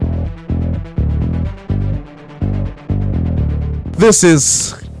This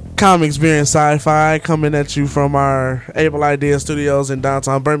is Comics Beer and Sci-Fi coming at you from our Able Idea Studios in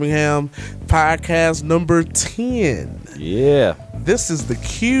downtown Birmingham. Podcast number 10. Yeah. This is the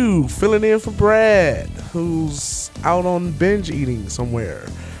Q filling in for Brad, who's out on binge eating somewhere.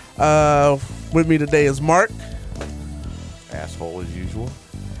 With me today is Mark. Asshole as usual.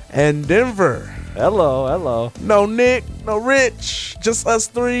 And Denver. Hello. No Nick, no Rich, just us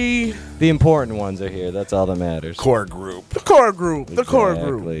three. The important ones are here. That's all that matters. Core group. The core group.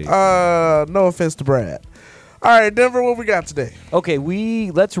 Exactly. No offense to Brad. All right, Denver, what we got today? Okay,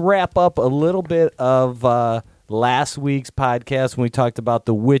 let's wrap up a little bit of last week's podcast when we talked about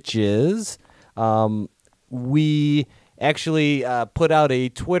the witches. We actually put out a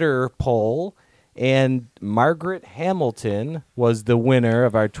Twitter poll, and Margaret Hamilton was the winner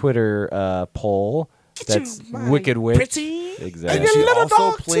of our Twitter poll. That's Wicked Witch. Pretty. Exactly. And she little also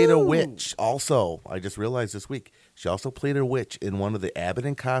dog, played a too. witch. Also, I just realized this week, she also played a witch in one of the Abbott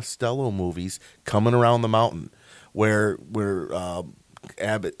and Costello movies, Coming Around the Mountain, where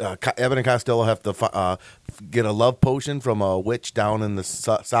Abbott and Costello have to get a love potion from a witch down in the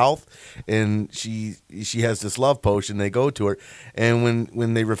south, and she has this love potion. They go to her, and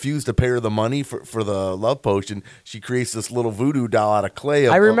when they refuse to pay her the money for the love potion, she creates this little voodoo doll out of clay.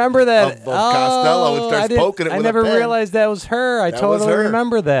 I remember that. Of Costello and starts poking it with a I never pen. realized that was her. I totally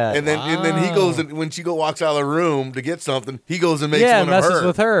remember that. And then he goes, and when she walks out of the room to get something, he goes and makes one of her. messes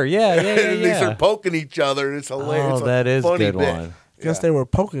with her. Yeah. And they start poking each other. And it's hilarious. Oh, that is a funny good bit. one. Guess they were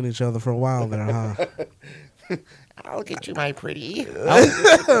poking each other for a while there, huh? I'll get you, my pretty.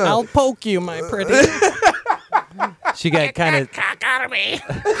 I'll poke you, my pretty. She got kind of Cock out of me.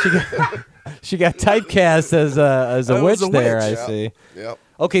 she got typecast as a witch a there. witch, I Yep. see. Yep.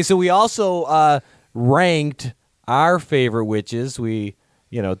 Okay, so we also ranked our favorite witches.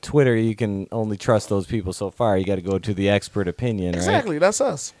 Twitter, you can only trust those people so far. You got to go to the expert opinion, right? Exactly, that's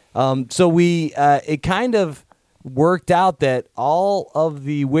us. So we it kind of worked out that all of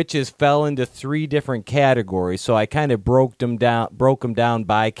the witches fell into three different categories. So I kind of broke them down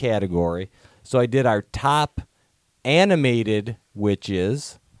by category. So I did our top animated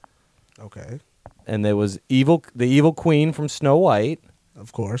witches, Okay, and there was the Evil Queen from Snow White,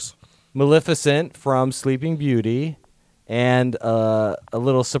 of course. Maleficent from Sleeping Beauty, and a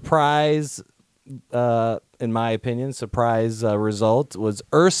little surprise, in my opinion, result was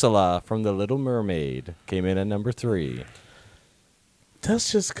Ursula from The Little Mermaid. Came in at number 3.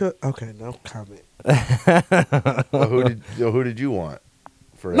 That's just okay. No comment. Well, who did you want?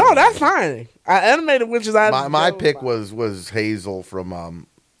 For No, that's fine. Animated witches. my pick was Hazel from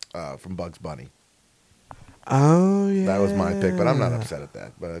Bugs Bunny. Oh yeah, That was my pick, but I'm not upset at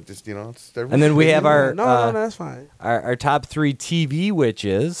that. But I just it's And then we have our no, that's fine. our top 3 TV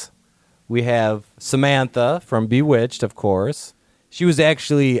witches. We have Samantha from Bewitched, of course. She was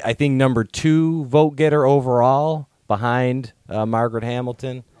actually, I think, number 2 vote getter overall, behind Margaret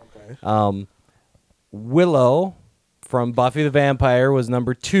Hamilton. Okay. Willow from Buffy the Vampire was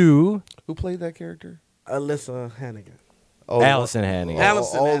number 2. Who played that character? Alyssa Hannigan. Oh, Allison Hannigan.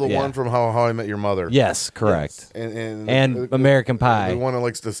 Allison the Hannigan. one from How I Met Your Mother. Yes, correct. And American Pie. The one that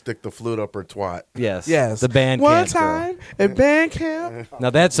likes to stick the flute up her twat. Yes. Yes. The band One camp girl. time at band camp. Now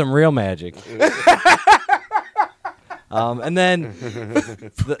that's some real magic. And then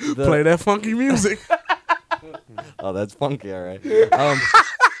Play that funky music. Oh, that's funky, all right.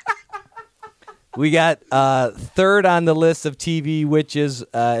 We got third on the list of TV witches,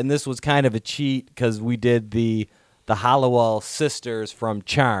 and this was kind of a cheat because we did the Halliwell sisters from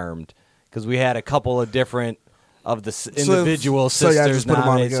Charmed, because we had a couple of different of the individual so yeah, sisters just put 'em all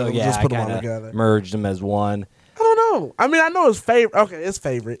nominated. So together. yeah, Just I put 'em all kind together. of merged them as one. I don't know. I mean, I know it's favorite. Okay, it's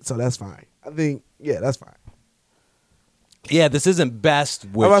favorite, so that's fine. I think, yeah, that's fine. Yeah, this isn't best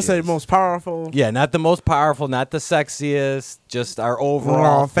witches. I'm about to say most powerful. Yeah, not the most powerful, not the sexiest, just our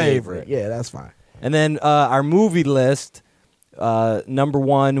overall favorite. Yeah, that's fine. And then our movie list, number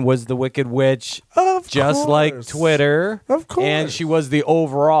 1 was The Wicked Witch, Of just course. like Twitter. Of course. And she was the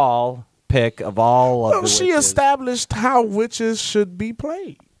overall pick of all of the She witches. established how witches should be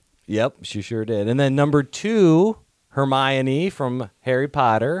played. Yep, she sure did. And then number 2, Hermione from Harry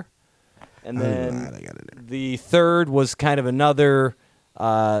Potter. And then I got it there. the third was kind of another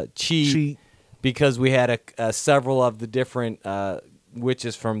cheat, Cheat. because we had several of the different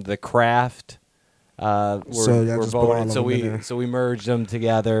witches from The Craft. So y'all were just put all voted, of so them in there. we merged them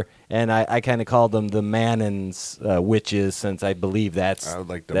together, and I kind of called them the Mannins witches, since I believe I would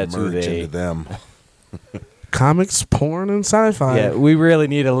like to that's who merge they. into them. Comics, porn, and sci-fi. Yeah, we really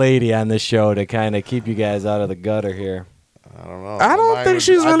need a lady on this show to kind of keep you guys out of the gutter here. I don't know. I don't think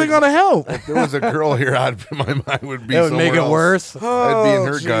she's really going to help. If there was a girl here, my mind would be. That would make it somewhere else. worse. I'd be in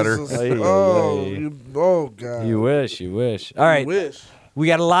her gutter. Jesus. Ay, ay, Oh, ay. oh, God. You wish. All right, You wish. we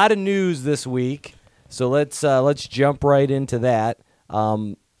got a lot of news this week, so let's jump right into that.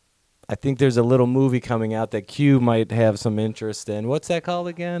 I think there's a little movie coming out that Q might have some interest in. What's that called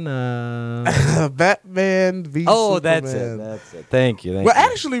again? Batman v Oh, Superman. that's it. Thank you. Well, you.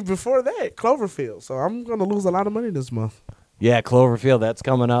 actually, before that, Cloverfield. So I'm going to lose a lot of money this month. Yeah, Cloverfield, that's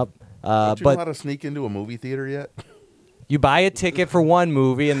coming up. Don't you know how But to sneak into a movie theater yet? you buy a ticket for one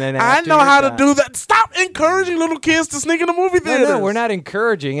movie, and then I after know you're how to done- do that. Stop encouraging little kids to sneak into movie theaters. No, we're not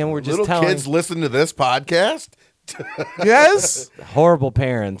encouraging, and we're just Little telling kids listen to this podcast. Yes. horrible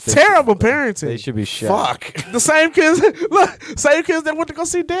parents. Terrible They parenting. should be shot. Fuck. The same kids, look, same kids that went to go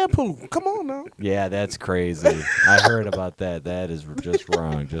see Deadpool. Come on now. Yeah, that's crazy. I heard about that. That is just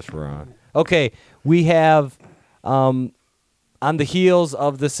wrong. Okay, we have on the heels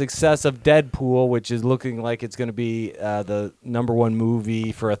of the success of Deadpool, which is looking like it's going to be the #1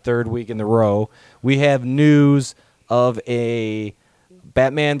 movie for a third week in a row, we have news of a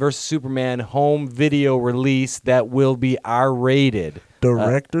Batman vs. Superman home video release that will be R-rated.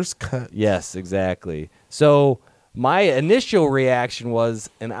 Director's cut. Yes, exactly. So my initial reaction was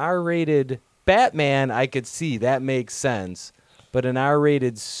an R-rated Batman. I could see that makes sense, but an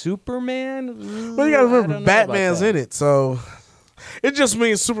R-rated Superman. Well, you got to remember, Batman's in it, so it just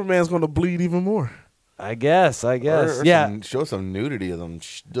means Superman's going to bleed even more. I guess. Or Yeah. show some nudity of them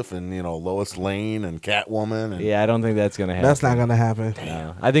stuffing, Lois Lane and Catwoman. And Yeah, I don't think that's going to happen. That's not going to happen.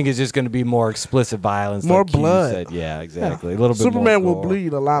 No. I think it's just going to be more explicit violence. More like Q blood. said. Yeah, exactly. Yeah. A little bit Superman more will gore.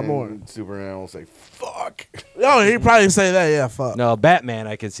 bleed a lot more. and Superman will say, fuck. Oh, he'd probably say that. Yeah, fuck. No, Batman,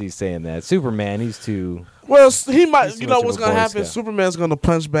 I could see saying that. Superman, he's too. Well, he might. He's You too know much of what's a going to Boy happen? Scout. Superman's going to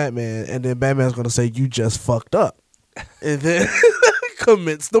punch Batman, and then Batman's going to say, "You just fucked up," and then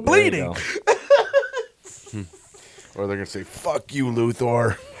commits the There you bleeding. go. Or they're going to say, fuck you,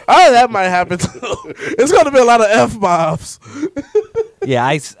 Luthor. Oh, that might happen too. It's going to be a lot of F-bombs. Yeah,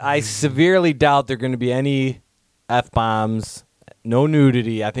 I severely doubt there are going to be any F-bombs, no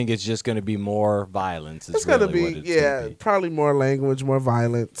nudity. I think it's just going to be more violence. It's going to really what be, it's yeah, gonna be. probably more language, more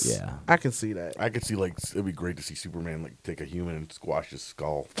violence. Yeah. I can see that. I could see, it'd be great to see Superman, take a human and squash his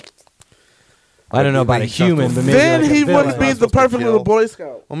skull. I don't know about a He's not human, the- but maybe Then like a he villain. wouldn't be Not the supposed to perfect little kill. Boy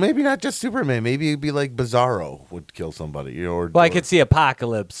Scout. Well, maybe not just Superman. Maybe it'd be like Bizarro would kill somebody. Or, Well, I could see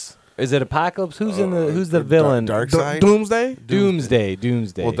Apocalypse. Is it Apocalypse? Who's the villain? Darkseid? Doomsday?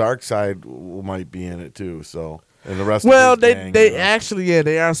 Doomsday. Well, Darkseid might be in it too. So, and the rest. Well, of his gang, they actually,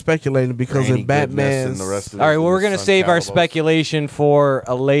 they are speculating because Granny in Goodness Batman's. and the rest of All right, his- well, we're his going to son save our Calibos. speculation for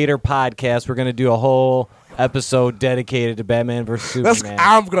a later podcast. We're going to do a whole episode dedicated to Batman versus Superman.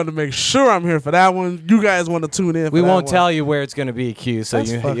 I'm going to make sure I'm here for that one. You guys want to tune in for We that won't one. tell you where it's going to be, Q, so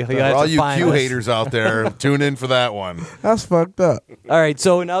That's you'll fucked have up. For to all you find Q us. haters out there, tune in for that one. That's fucked up. All right,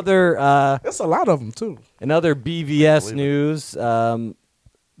 so another It's a lot of them, too. BVS news.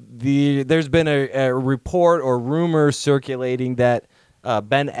 There's been a report or rumor circulating that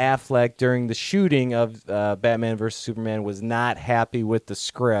Ben Affleck during the shooting of Batman vs Superman was not happy with the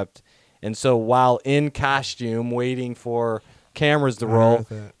script, and so while in costume waiting for cameras to roll, heard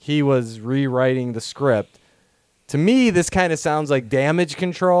that. he was rewriting the script. To me, this kind of sounds like Damage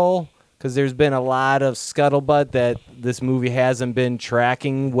Control, because there's been a lot of scuttlebutt that this movie hasn't been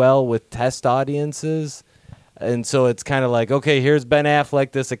tracking well with test audiences. And so it's kind of like, okay, here's Ben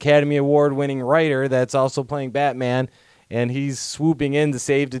Affleck, this Academy Award-winning writer that's also playing Batman, and he's swooping in to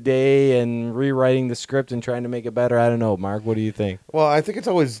save the day and rewriting the script and trying to make it better. I don't know, Mark. What do you think? Well, I think it's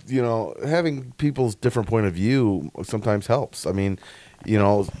always, having people's different point of view sometimes helps. I mean,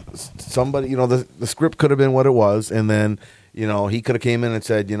 somebody, the script could have been what it was, and then, he could have came in and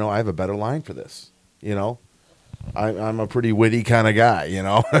said, I have a better line for this. I'm a pretty witty kind of guy,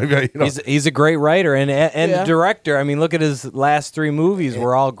 He's a great writer and Yeah. director. I mean, look at his last 3 movies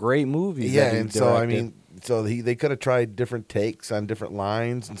were all great movies. Yeah, that he and so I directed. mean, they could have tried different takes on different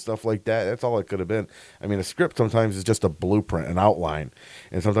lines and stuff like that. That's all it could have been. I mean, a script sometimes is just a blueprint, an outline,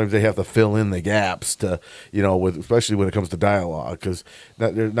 and sometimes they have to fill in the gaps to, especially when it comes to dialogue, because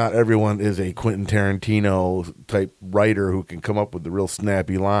not everyone is a Quentin Tarantino type writer who can come up with the real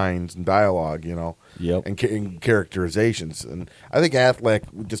snappy lines and dialogue, Yep. and characterizations. And I think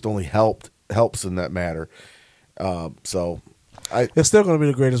Affleck just only helps in that matter. It's still going to be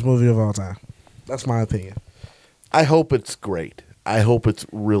the greatest movie of all time. That's my opinion. I hope it's great. I hope it's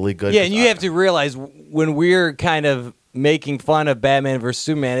really good. Yeah, and you have to realize when we're kind of making fun of Batman versus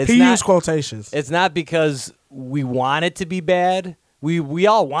Superman, it's He not used quotations. it's not because we want it to be bad. We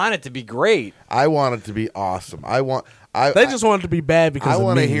all want it to be great. I want it to be awesome. I want They just wanted to be bad because I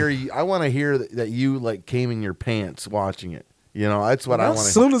want to hear you. I want to hear that you like came in your pants watching it. You know, that's what I want to.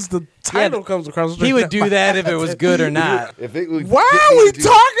 As soon as the title comes across, the He screen, would do that if it was good or not. If it would Why get are me we to do-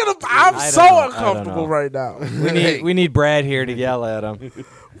 talking about? I'm I so don't know. I don't uncomfortable know. right now. We need Brad here to yell at him.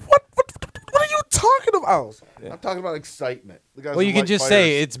 What are you talking about? I'm talking about excitement. The guys Well, you who can light just fires.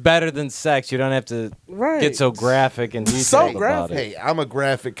 say it's better than sex. You don't have to Right. get so graphic and detailed So about graphic. it. Hey, I'm a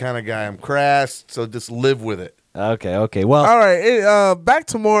graphic kind of guy. I'm crass, so just live with it. Okay. Well, All right, back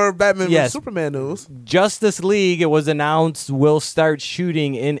to more Batman vs Yes. Superman news. Justice League, it was announced, will start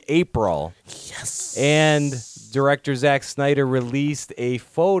shooting in April. Yes. And director Zack Snyder released a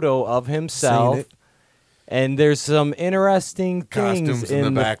photo of himself. Seen it. And there's some interesting things Costumes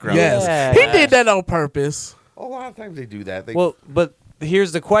in the background. Yes, Yeah. he did that on purpose. A lot of times they do that. They, Well, but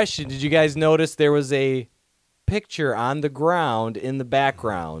here's the question. Did you guys notice there was a picture on the ground in the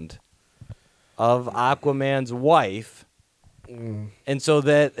background of Aquaman's wife? And so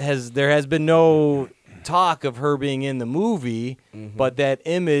there has been no talk of her being in the movie, but that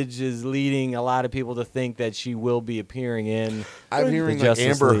image is leading a lot of people to think that she will be appearing in. I'm the hearing that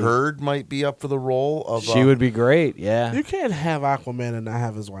Justice Amber League. Heard might be up for the role of. She would be great, yeah. You can't have Aquaman and not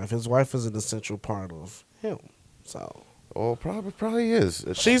have his wife. His wife is an essential part of him. So Oh, probably is.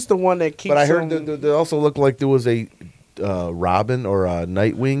 she's the one that keeps. But I heard him. there also looked like there was a Robin or a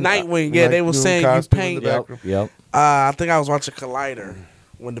Nightwing. Nightwing, yeah, they were Nightwing saying you costume in paint- the background. Yep. I think I was watching Collider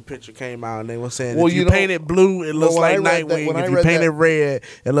when the picture came out, and they were saying Well, if you you know- paint it blue, it looks when like I read that- Nightwing. when I If you read paint that- it red,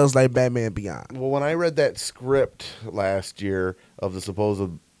 it looks like Batman Beyond. Well, when I read that script last year of the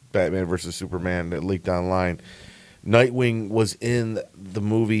supposed Batman versus Superman that leaked online, Nightwing was in the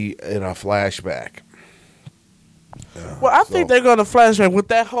movie in a flashback. Well, I So- think they're gonna flashback with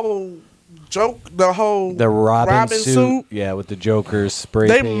that whole joke, the whole The Robin, Robin suit. Yeah, with the Joker's spray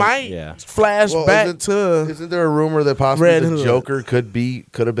They paint. might Yeah. flash Well, back isn't- to. Isn't there a rumor that possibly Red the Hood. Joker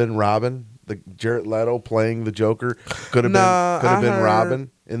could have been Robin? The Jared Leto playing the Joker could have Nah, been I heard- Robin.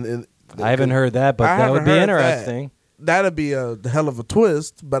 In I haven't heard that, but I that would haven't be heard that. interesting. That'd be a hell of a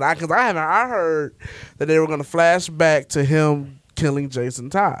twist. But I heard that they were gonna flash back to him killing Jason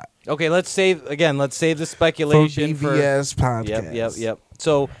Todd Okay, let's save the for speculation for BVS podcast. Yep.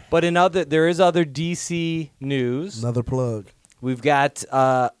 So, but there is other DC news. Another plug. We've got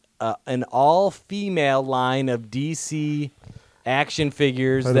an all-female line of DC action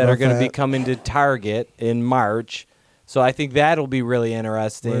figures Heard that are about going to be that. coming to Target in March. So I think that'll be really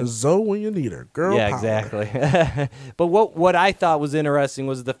interesting. Where's Zoe when you need her? Girl Yeah, power. exactly. But what I thought was interesting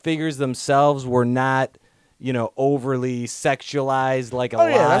was the figures themselves were not, overly sexualized like a Oh,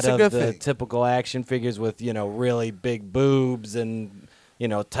 yeah, lot that's a of good the thing. typical action figures with, really big boobs and,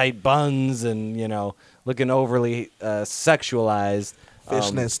 tight buns and, looking overly sexualized.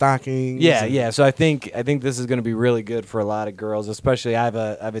 Fishnet stockings. Yeah, and- yeah. So I think this is going to be really good for a lot of girls, especially I have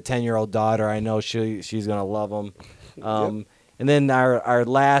a 10-year-old daughter. I know she's going to love them. And then our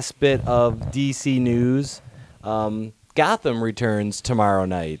last bit of DC news, Gotham returns tomorrow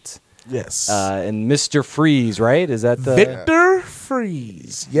night. Yes. And Mr. Freeze, right? Is that the Victor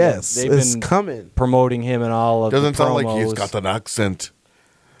Freeze. Yes, they've it's been coming. promoting him in all of Doesn't the sound like promos. he's got an accent.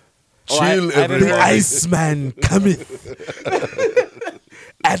 Oh, I Chill, haven't everyone. heard The Iceman cometh.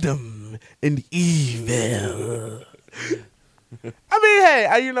 Adam and Evil. I mean,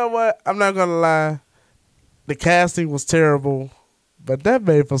 hey, you know what? I'm not gonna lie. The casting was terrible, but that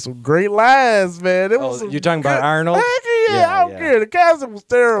made for some great lines, man. It was some you're talking about good- Arnold? Heck yeah, Yeah, I don't yeah. care. The casting was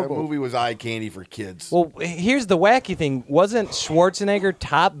That terrible. movie was eye candy for kids. Well, here's the wacky thing. Wasn't Schwarzenegger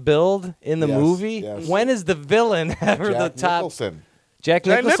top billed in the Yes, movie? yes. When is the villain ever Jack the top? Nicholson. Jack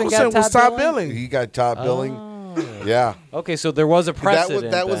Jack Nicholson, Nicholson got was top billing? billing. He got top billing. Yeah. Okay, so there was a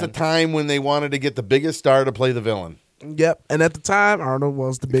precedent. That was a then. time when they wanted to get the biggest star to play the villain. Yep, and at the time, Arnold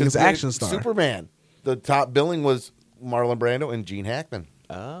was the biggest 'Cause action star. Superman. The top billing was Marlon Brando and Gene Hackman.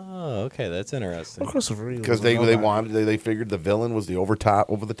 Oh, okay, that's interesting. Of course, Reeves Because was they nobody. wanted they figured the villain was the over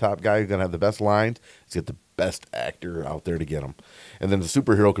the top guy who's gonna have the best lines. He's got the best actor out there to get him, and then the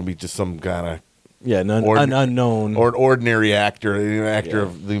superhero can be just some kind of Yeah, an unknown. or an ordinary actor, actor Yeah.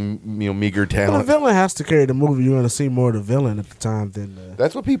 of the meager But the talent. villain has to carry the movie. You're going to see more of the villain at the time than the.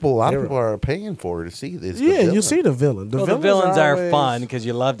 That's what a lot of Hero. people are paying for to see this. Yeah, you see the villain. the villains villains are always- fun because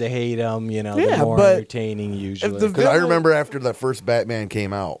you love to hate them. Yeah, they're more but entertaining usually. the Because I villain- remember after the first Batman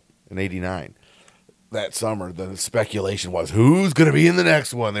came out in '89, that summer, the speculation was who's going to be in the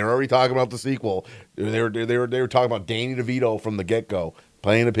next one. They were already talking about the sequel. They were talking about Danny DeVito from the get go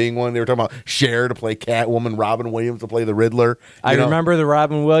playing the Penguin. They were talking about Cher to play Catwoman, Robin Williams to play the Riddler. I remember the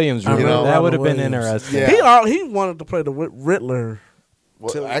Robin Williams. I rumor. remember that would have Robin been Williams. interesting. Yeah. He wanted to play the Riddler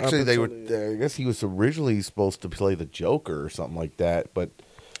Well, actually, they were. I guess he was originally supposed to play the Joker or something like that, but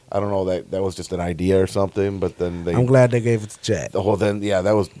I don't know. That was just an idea or something. But then I'm glad they gave it to Jack. Well, then that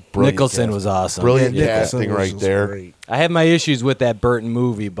was brilliant. Nicholson casting. was awesome. Brilliant Nicholson casting was right just there. great. I had my issues with that Burton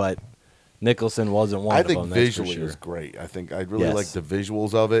movie, but Nicholson wasn't one I of think them. That's for visually sure. it was great. I think I really Yes. liked the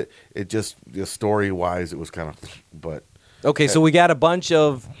visuals of it. It just story wise, it was kind of, but Okay, so we got a bunch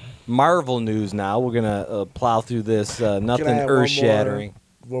of Marvel news now. We're gonna plow through this. Nothing Can I add earth shattering.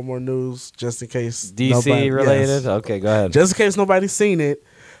 One more news, just in case DC nobody- related. yes. Okay, go ahead. Just in case nobody's seen it,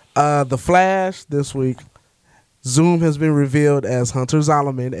 The Flash this week, Zoom has been revealed as Hunter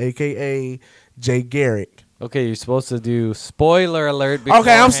Zolomon, a.k.a. Jay Garrick. Okay, you're supposed to do spoiler alert. Okay,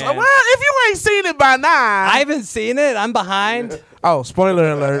 well, beforehand. if you ain't seen it by now. I haven't seen it. I'm behind. Oh,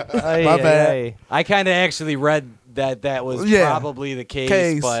 spoiler alert. Ay, My ay, bad. ay. I kind of actually read that was Yeah. probably the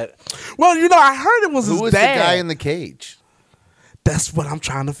case, but Well, I heard it was who his was dad. the guy in the cage? That's what I'm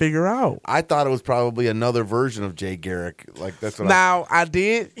trying to figure out. I thought it was probably another version of Jay Garrick. Like that's what. Now, I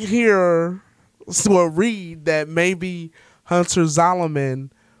did hear or read that maybe Hunter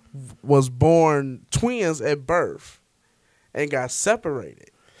Zolomon was born twins at birth and got separated.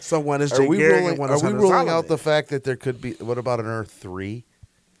 So one is Jay Garrick and one is Hunter ruling Zolomon. out the fact that there could be? What about an Earth 3?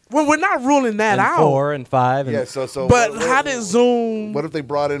 Well, we're not ruling that and out. 4 and 5. And Yeah. So. But how did Zoom? What if they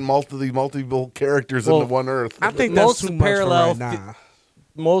brought in multiple characters Well, into one Earth? I think that's most too much parallel for right now.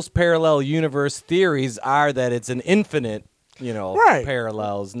 most parallel universe theories are that it's an infinite, Right.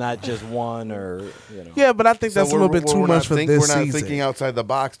 parallels, not just one or. Yeah, but I think that's a little bit too much for this We're not season. thinking outside the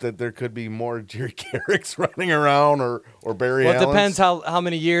box that there could be more Jerry Garricks running around or Barry Well, it Allens. depends how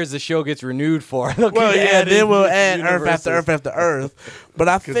many years the show gets renewed for. They'll Well, keep yeah, adding then we'll add Earth universes. after Earth after Earth. But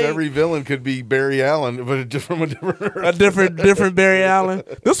I Because think every villain could be Barry Allen, but just from a different Earth. a different Barry Allen.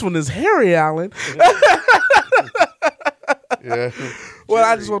 This one is Harry Allen. Yeah. Well,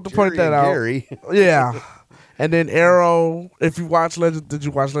 I just want to point Jerry that and out. Gary. Yeah. And then Arrow. If you watch Legends, did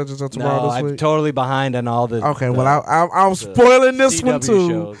you watch Legends of Tomorrow No, this I'm week? totally behind on all the. Okay, the well, I'm spoiling this one CW too.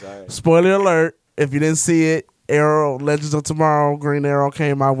 shows, all right. Spoiler alert! If you didn't see it, Arrow, Legends of Tomorrow, Green Arrow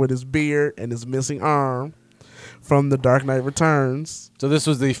came out with his beard and his missing arm from The Dark Knight Returns. So this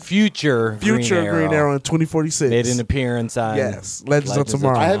was the future Green Arrow in 2046. made an appearance on. Yes, Legends of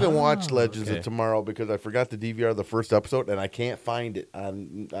Tomorrow. I haven't watched Legends okay. of Tomorrow because I forgot to DVR the first episode and I can't find it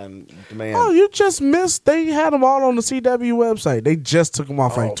on demand. Oh, you just missed. They had them all on the CW website. They just took them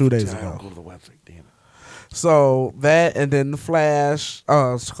off like 2 days I don't ago. go to the website. Damn it. So that and then the Flash,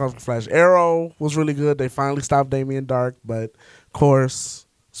 it's called Flash Arrow was really good. They finally stopped Damien Dark, but of course,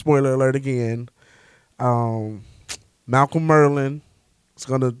 spoiler alert again. Malcolm Merlin is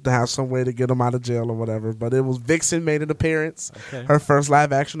gonna have some way to get him out of jail or whatever. But it was Vixen made an appearance, Okay. her first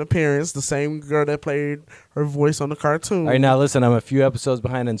live action appearance. The same girl that played her voice on the cartoon. All right, now listen, I'm a few episodes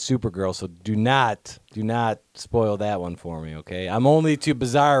behind on Supergirl, so do not spoil that one for me, okay? I'm only to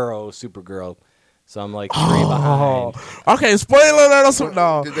Bizarro Supergirl, so I'm like 3 behind. Okay, spoiler alert.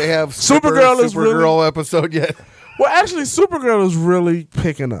 No, Did they have Supergirl is really- Supergirl episode yet? well, actually, Supergirl is really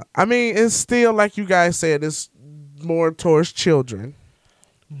picking up. I mean, it's still like you guys said, it's more towards children,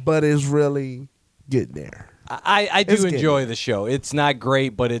 but it's really getting there. I do It's getting enjoy the show. It's not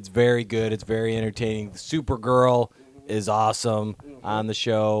great, but it's very good. It's very entertaining. Supergirl is awesome on the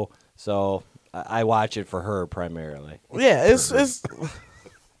show, so I watch it for her primarily. Yeah, it's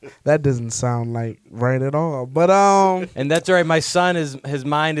that doesn't sound like right at all. But And that's all right. My son his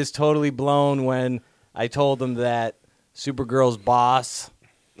mind is totally blown when I told him that Supergirl's boss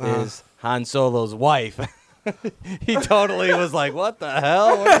is Han Solo's wife. He totally was like, "What the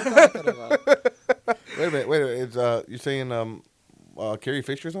hell? What are you talking about?" Wait a minute. It's, you're saying Carrie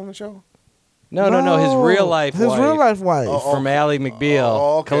Fisher's on the show? No. His real life his wife real life wife. Oh, from Ally McBeal,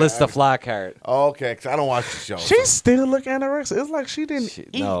 Oh, okay. Callista Flockhart. Oh, okay, because I don't watch the show. She still look anorexic. It's like she didn't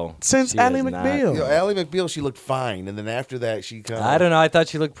eat no, since she Ally has not. McBeal. Ally McBeal, she looked fine, and then after that, she kind of. I don't know. I thought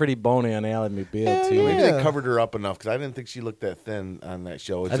she looked pretty bony on Ally McBeal Hell too. yeah. Maybe they covered her up enough because I didn't think she looked that thin on that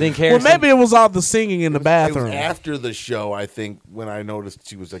show. I think Well, Harrison maybe it was all the singing in the it was bathroom. after the show. I think when I noticed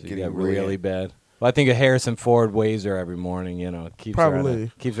she was like she getting got really bad. Well, I think Harrison Ford weighs her every morning. Keeps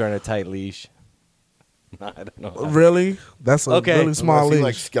Probably. keeps her on a tight leash. I don't know. Really? That's a Okay. really small Unless he leash.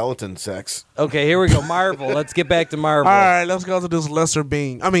 like skeleton sex. Okay, here we go. Marvel. Let's get back to Marvel. All right, let's go to this lesser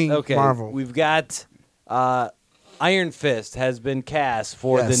being. I mean, Okay, Marvel. we've got Iron Fist has been cast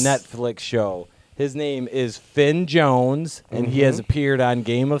for Yes. the Netflix show. His name is Finn Jones, and he Mm-hmm. has appeared on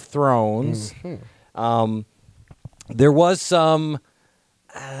Game of Thrones. There was some,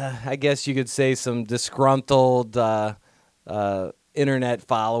 I guess you could say, some disgruntled internet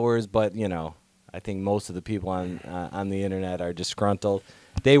followers, but I think most of the people on the internet are disgruntled.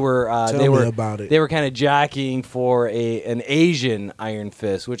 they were Tell me about it. they were kind of jockeying for an Asian Iron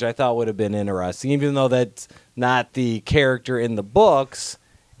Fist, which I thought would have been interesting, even though that's not the character in the books.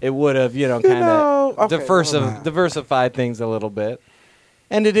 It would have, kind of diversified things a little bit.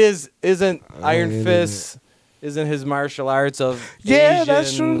 And isn't Iron Fist isn't his martial arts of Asian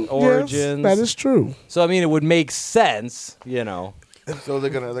that's true. origins? Yes, that is true. So I mean, it would make sense, So they're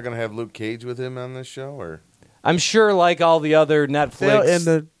gonna have Luke Cage with him on this show, or I'm sure, like all the other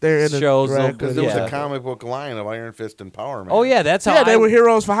Netflix they're in the shows, drag because there was yeah. a comic book line of Iron Fist Empowerment. Oh yeah, that's how they were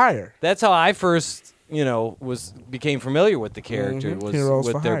heroes for hire. That's how I first, became familiar with the character was Heroes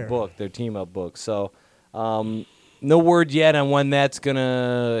with for their Hire. book, their team up book. So, no word yet on when that's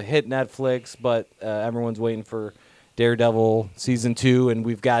gonna hit Netflix, but everyone's waiting for Daredevil season 2, and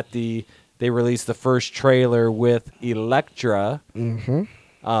we've got they released the first trailer with Elektra.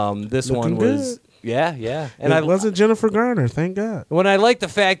 Mm-hmm. This Looking one was. good. Yeah, And it wasn't Jennifer Garner, thank God. When I like the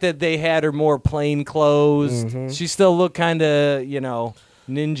fact that they had her more plain clothes, she still looked kind of,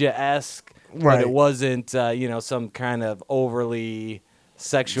 ninja-esque, but Right. it wasn't, some kind of overly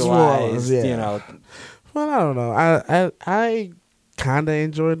sexualized, Yeah. Well, I don't know. I kind of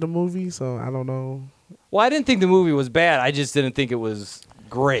enjoyed the movie, so I don't know. Well, I didn't think the movie was bad. I just didn't think it was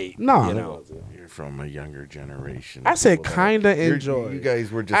great. No. You're from a younger generation. I said People kind of You're- enjoyed. You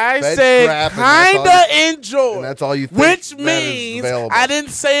guys were just. I fed said crap, and that's all kind you- of enjoyed. And that's all you think. Which that is means available. I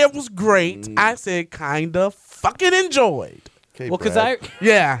didn't say it was great. I said kind of fucking enjoyed. Okay, Well, because Brad.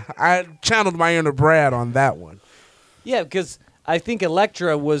 Yeah, I channeled my inner Brad on that one. because I think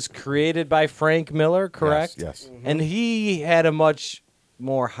Elektra was created by Frank Miller, correct? Yes. And he had a much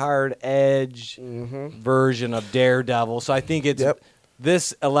more hard edge version of Daredevil. So I think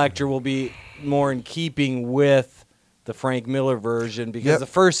this Elektra will be more in keeping with the Frank Miller version because the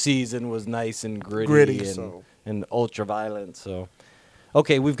first season was nice and gritty, and ultra violent. So,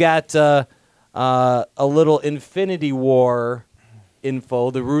 okay, we've got a little Infinity War info.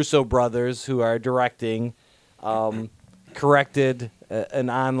 The Russo brothers, who are directing, corrected an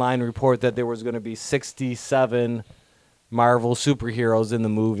online report that there was going to be 67 Marvel superheroes in the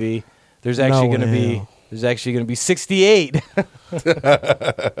movie. There's actually going to be 68.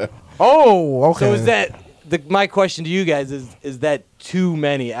 Oh, okay. So is that my question to you guys is that too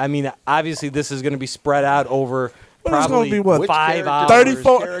many? I mean, obviously this is going to be spread out over Well, it's probably gonna be what? 5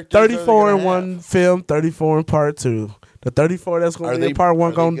 hours. 34 in one film, 34 in part 2. The 34 that's going to be in part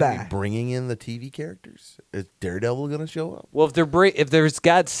 1 going to die. Bringing in the TV characters? Is Daredevil going to show up? Well, if there's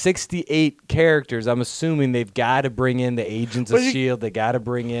got 68 characters, I'm assuming they've got to bring in the Agents of S.H.I.E.L.D. They got to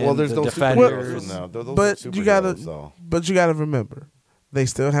bring in There's the no Defenders. superheroes now. Those But are you gotta, superheroes, though. but you got to remember, they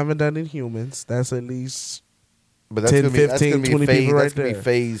still haven't done Inhumans. That's at least But that's 10, gonna be, 15, 20 people right that's gonna be there.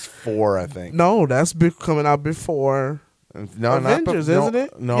 phase 4, I think. no. That's coming out before No, Avengers, isn't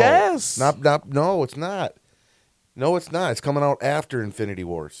it? No. Yes. No, it's not. No, it's not. It's coming out after Infinity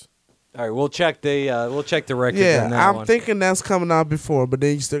Wars. All right, we'll check the records Yeah, on that I'm one. thinking that's coming out before, but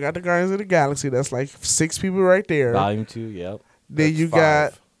then you still got the Guardians of the Galaxy. That's like 6 people right there. Volume 2, yep. Then That's you 5.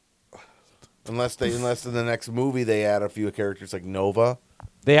 got Unless in the next movie they add a few characters like Nova,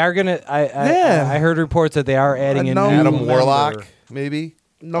 They are gonna. I heard reports that they are adding in know. Adam Member. Warlock, maybe.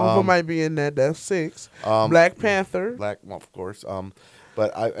 Nova might be in that. That's 6. um, Black Panther. Well, of course.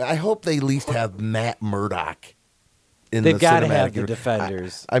 But I hope they at least have Matt Murdock in They've the got to cinematic have the universe.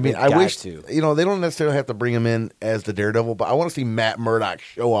 Defenders. I mean, They've I got wish to. they don't necessarily have to bring him in as the Daredevil, but I want to see Matt Murdock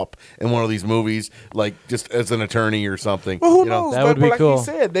show up in one of these movies, like just as an attorney or something. Well, who you know? knows? That would be like cool. you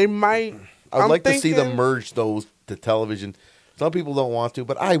said, they might. I'd I'm like to see them thinking- merge those to television. Some people don't want to,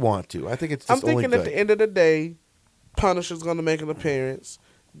 but I want to. I think it's I'm just only thinking at good. the end of the day, Punisher's going to make an appearance.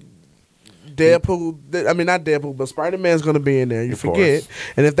 Deadpool, not Deadpool, but Spider-Man's going to be in there. You Of forget. course.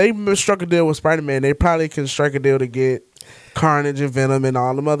 And if they struck a deal with Spider-Man, they probably can strike a deal to get Carnage and Venom and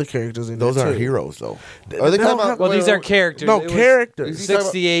all them other characters in Those there, aren't too. heroes, though. They Are they don't talking about? have- Well, these are characters. No, It was characters.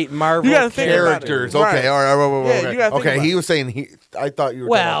 68 Marvel You gotta think about it. Characters. Right. Okay. All right. Yeah, Okay. you gotta think Okay. about He it. was saying I thought you were.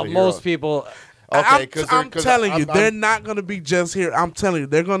 Well, talking about the most people. Okay, 'cause I'm telling you, I'm- they're not going to be just here. I'm telling you,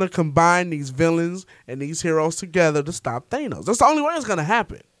 they're going to combine these villains and these heroes together to stop Thanos. That's the only way it's going to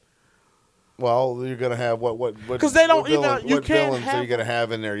happen. Well, you're gonna have what? 'Cause they don't what even- villains- you what can't villains are have- you gonna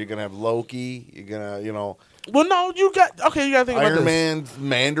have in there? You're gonna have Loki. You're gonna, Well, no, you got to think about Iron this. Man's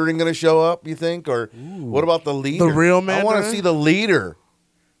Mandarin gonna show up? You think, or what about the leader? The real I want Mandarin? to see the leader.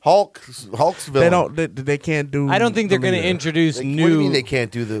 Hulk's villain. They don't. They can't do. I don't think they're going to leader. introduce What new. do you mean they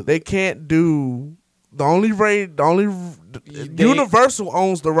can't do the? They can't do. The only Universal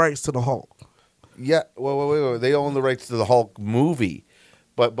owns the rights to the Hulk. Yeah. Well, wait. They own the rights to the Hulk movie,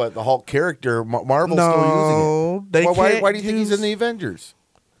 but the Hulk character, Marvel's still using No, it. they Why can't. do you think he's use- in the Avengers?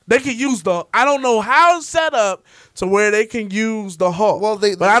 They can use the. I don't know how it's set up to where they can use the Hulk. Well,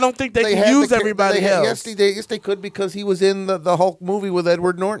 but I don't think they can had use the, everybody else. Yes, they could because he was in the Hulk movie with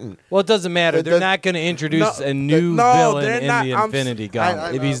Edward Norton. Well, it doesn't matter. They're not going to introduce a new villain in the Infinity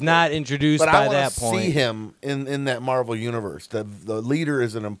Gauntlet. If he's not introduced but by I that point. see him in that Marvel universe. The leader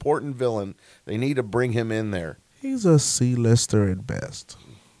is an important villain. They need to bring him in there. He's a C-lister at best.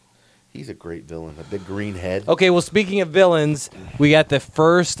 He's a great villain. A big green head. Okay, well, speaking of villains, we got the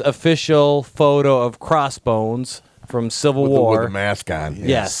first official photo of Crossbones from Civil War. With the mask on.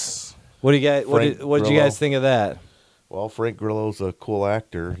 Yes. What do you guys? What did you guys think of that? Well, Frank Grillo's a cool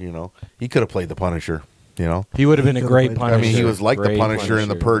actor. He could have played the Punisher. He would have been a great Punisher. I mean, he was like the Punisher in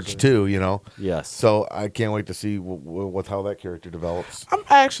The Purge too. Yes. So I can't wait to see how that character develops. I'm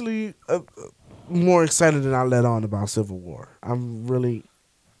actually more excited than I let on about Civil War.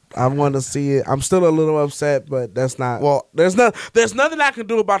 I want to see it. I'm still a little upset, but that's not. Well, there's nothing I can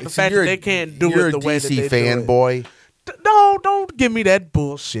do about the fact that they can't do it the way that they do it. You're a DC fanboy. No, don't give me that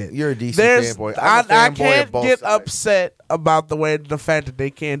bullshit. You're a DC fanboy. I can't get upset about the fact that they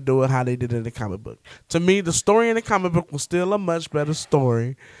can't do it how they did it in the comic book. To me, the story in the comic book was still a much better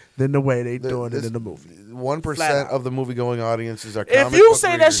story than the way they doing it in the movie. 1% of the movie-going audiences are. If you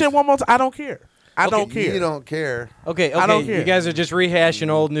say that shit one more time, I don't care. I don't care. You don't care. Okay. I don't care. You guys are just rehashing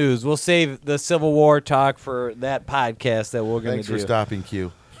old news. We'll save the Civil War talk for that podcast that we're going to do. Thanks for stopping,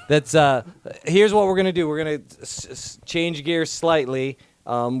 Q. That's here's what we're going to do. We're going to change gears slightly.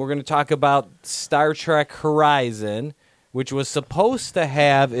 We're going to talk about Star Trek Horizon, which was supposed to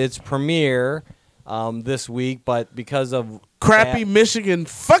have its premiere this week, but because of crappy Michigan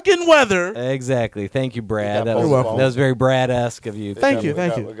fucking weather. Exactly. Thank you, Brad. That You're welcome. was very Brad-esque of you. Thank you.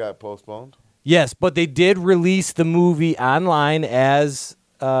 We got postponed. Yes, but they did release the movie online as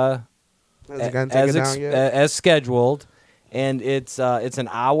scheduled, and it's an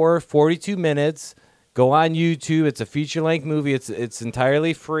hour 42 minutes. Go on YouTube. It's a feature-length movie. It's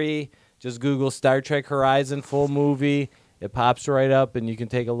entirely free. Just Google Star Trek Horizon full movie. It pops right up, and you can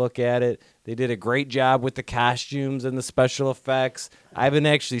take a look at it. They did a great job with the costumes and the special effects. I haven't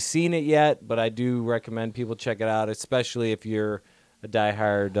actually seen it yet, but I do recommend people check it out, especially if you're a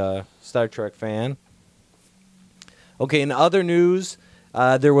diehard Star Trek fan. Okay, in other news,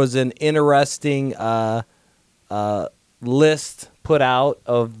 there was an interesting list put out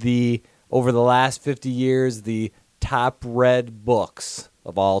of over the last 50 years, the top read books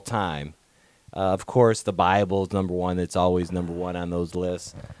of all time. Of course, the Bible is number one. It's always number one on those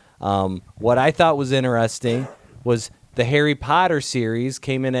lists. What I thought was interesting was the Harry Potter series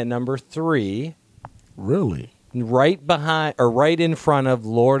came in at number 3. Really? Right behind, or right in front of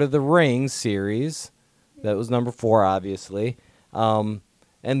Lord of the Rings series. That was number 4, obviously. And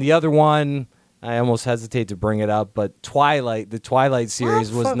the other one, I almost hesitate to bring it up, but Twilight, the Twilight series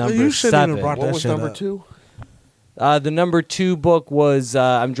was number 7. What was number 2? The number 2 book was,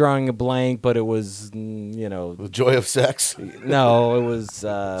 I'm drawing a blank, but it was, The Joy of Sex? No, it was...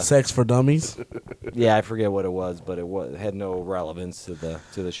 Sex for Dummies? Yeah, I forget what it was, but it had no relevance to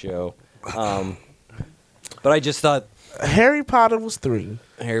the show. But I just thought... Harry Potter was 3.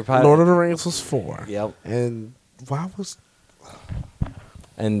 Harry Potter. Lord of the Rings was 4. Yep. And why was...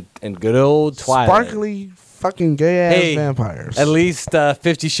 And good old Twilight. Sparkly fucking gay-ass vampires. At least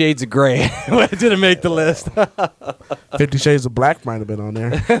 50 Shades of Grey didn't make the list. 50 Shades of Black might have been on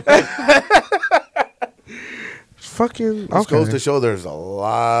there. Fucking... This goes to show there's a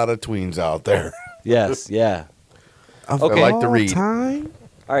lot of tweens out there. Yes, yeah. Okay. I like to read. Time?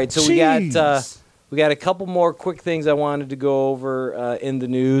 All right, so we got a couple more quick things I wanted to go over in the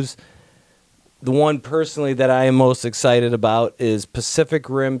news. The one personally that I am most excited about is Pacific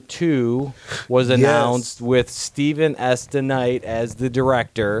Rim 2 was announced with Stephen S. DeKnight as the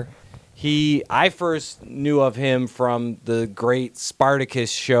director. I first knew of him from the great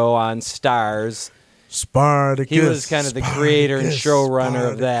Spartacus show on Starz. Spartacus. He was kind of the creator and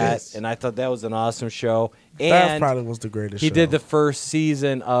showrunner of that, and I thought that was an awesome show. That probably was the greatest show. He did the first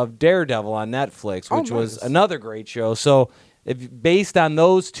season of Daredevil on Netflix, which was another great show. So, based on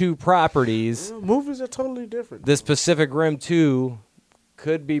those two properties, movies are totally different. This Pacific Rim 2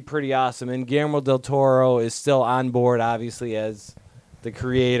 could be pretty awesome. And Guillermo del Toro is still on board, obviously, as the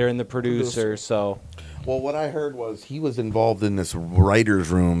creator and the producer. So, well, what I heard was he was involved in this writer's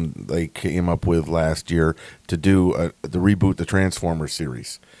room they came up with last year to do the reboot the Transformers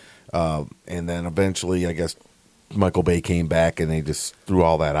series. And then eventually, I guess, Michael Bay came back and they just threw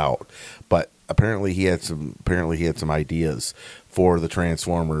all that out. But apparently he had some ideas for the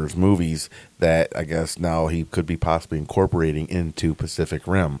Transformers movies that I guess now he could be possibly incorporating into Pacific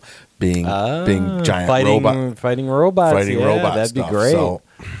Rim, being giant fighting robots, fighting robots. That'd stuff. be great. So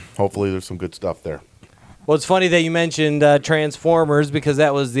hopefully there's some good stuff there. Well, it's funny that you mentioned Transformers because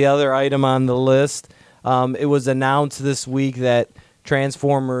that was the other item on the list. It was announced this week that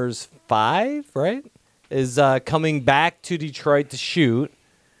Transformers 5, right, is coming back to Detroit to shoot.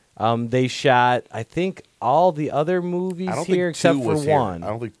 They shot, I think, all the other movies here except for one. I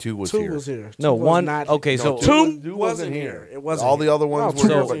don't think 2 was Two here. was here. No, Two was one. not- Okay, No, so Two wasn't here. It wasn't. All the here. other ones No, were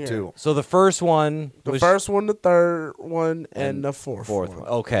two here, wasn't but here. 2. so the first one, The was, first one, the third one, and the fourth one.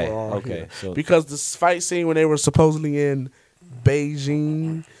 Okay, were all okay. here. So Because this fight scene when they were supposedly in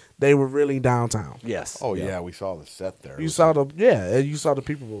Beijing, they were really downtown. yes. Oh yeah, we saw the set there. You saw the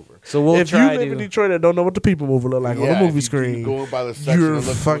people mover. So we'll if you try live to. in Detroit and don't know what the people mover look like on the movie You screen, go by the section, you're it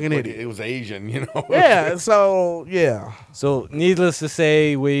looked fucking like idiot. It was Asian, you know. Yeah, so yeah. So, needless to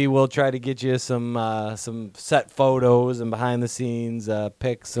say, we will try to get you some set photos and behind the scenes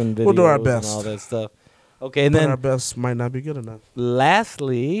pics and videos We'll do our and best. all that stuff. Okay, and But then our best might not be good enough.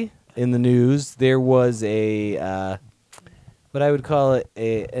 lastly, in the news, there was what I would call it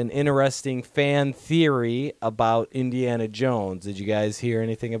an interesting fan theory about Indiana Jones. Did you guys hear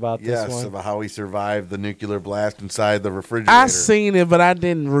anything about this Yes, one? about how he survived the nuclear blast inside the refrigerator. I seen it, but I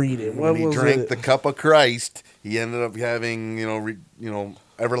didn't read it. What When he was drank it? the cup of Christ, he ended up having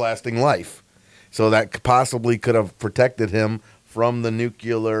everlasting life. So that possibly could have protected him from the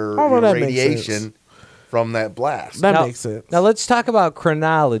nuclear Oh, well, that makes radiation sense. from that blast. That Now- makes sense. Now let's talk about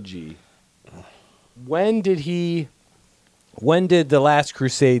chronology. When did the Last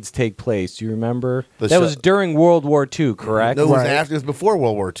Crusades take place? Do you remember? The That show- was during World War II, correct? No, it was Right. after. It was before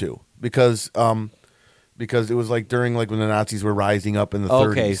World War II because it was like during like when the Nazis were rising up in the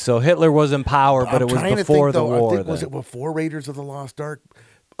 30s. Okay, so Hitler was in power, but I'm it was trying to before think, the though, war. I think, was then. it before Raiders of the Lost Ark?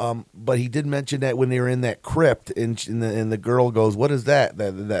 But he did mention that when they were in that crypt, and the girl goes, "What is that?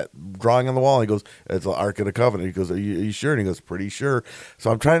 That drawing on the wall?" And he goes, "It's the Ark of the Covenant." He goes, "Are you sure?" And he goes, "Pretty sure." So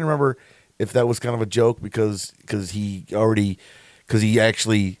I'm trying to remember if that was kind of a joke because he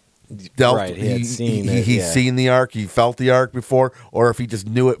actually dealt. Right, he had seen it, He's yeah. seen the Ark. He felt the Ark before, or if he just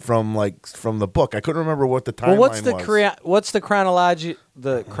knew it from the book. I couldn't remember what the timeline Well, what's the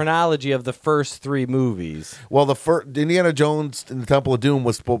chronology of the first three movies? Well, the first Indiana Jones and the Temple of Doom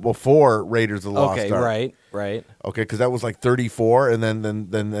was before Raiders of the Lost Okay, Ark. right. Okay, because that was like 34, and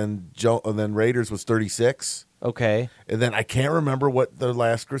then Raiders was 36, Okay. and then I can't remember what the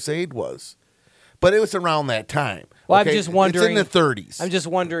Last Crusade was, but it was around that time. Well, okay? I'm just wondering. It's in the 30s. I'm just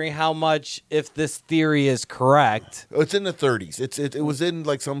wondering how much, if this theory is correct. It's in the 30s. It was in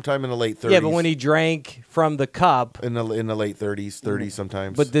like sometime in the late 30s. Yeah, but when he drank from the cup, in the late 30s, 30s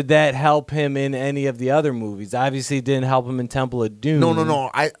sometimes. but did that help him in any of the other movies? Obviously, it didn't help him in Temple of Doom.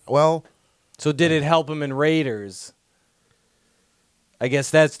 No. So did it help him in Raiders? I guess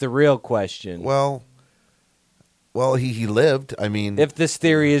that's the real question. Well, he lived. I mean, If this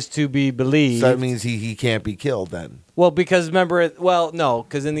theory is to be believed, so that means he can't be killed then. well, because remember,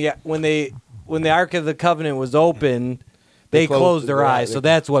 because when the Ark of the Covenant was open, they closed their eyes, so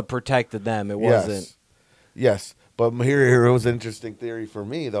that's what protected them. It wasn't. Yes. But here was an interesting theory for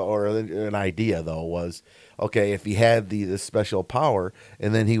me, though, or an idea, though, was, okay, if he had this special power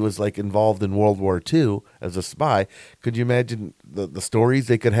and then he was, like, involved in World War II as a spy, could you imagine the stories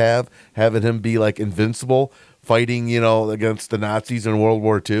they could have, having him be, like, invincible, fighting, against the Nazis in World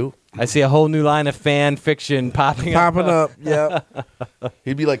War II? I see a whole new line of fan fiction popping up. Yeah.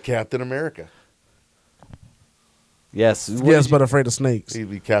 He'd be like Captain America. Yes. Yes, but afraid of snakes. He'd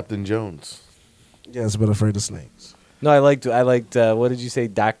be Captain Jones. Yes, but afraid of snakes. No, I liked. What did you say,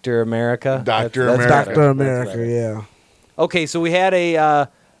 Dr. America? Dr. That's America. better. Dr. That's America, better. yeah. Okay, so we had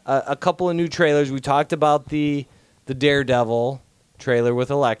a couple of new trailers. We talked about the Daredevil trailer with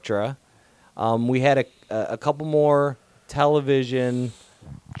Elektra. We had a couple more television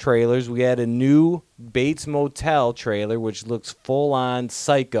trailers. We had a new Bates Motel trailer, which looks full on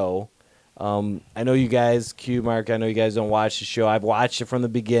Psycho. I know you guys, Q Mark. I know you guys don't watch the show. I've watched it from the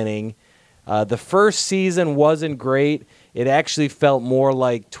beginning. The first season wasn't great. It actually felt more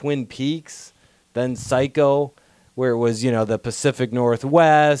like Twin Peaks than Psycho, where it was, the Pacific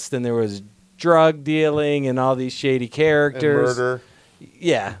Northwest and there was drug dealing and all these shady And characters. murder.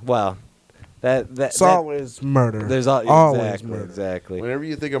 Yeah, well, It's always murder. there's always murder. exactly. Whenever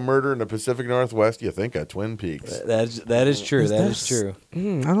you think of murder in the Pacific Northwest, you think of Twin Peaks. That is true. That is true. I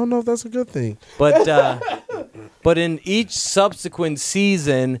don't know if that's a good thing. But in each subsequent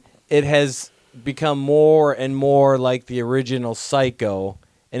season, it has become more and more like the original Psycho,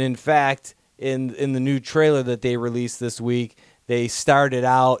 and in fact, in the new trailer that they released this week, they started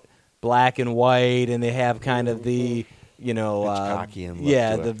out black and white, and they have kind of the Hitchcockian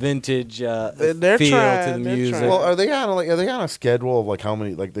look to the it. vintage They're feel to the trying, they're music. trying. Well, are they on a schedule of like how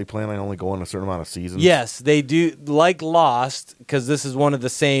many? Like they plan on only going a certain amount of seasons? Yes, they do. Like Lost, because this is one of the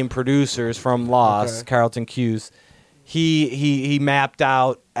same producers from Lost, Okay. Carlton Cuse. He mapped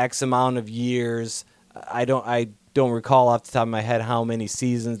out X amount of years. I don't recall off the top of my head how many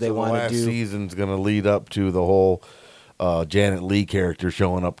seasons they So the want to last do. season's going to lead up to the whole Janet Leigh character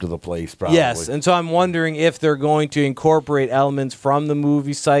showing up to the place. Probably. Yes, and so I'm wondering if they're going to incorporate elements from the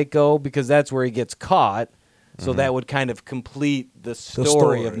movie Psycho, because that's where he gets caught. So that would kind of complete the